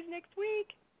talk to you guys next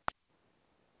week.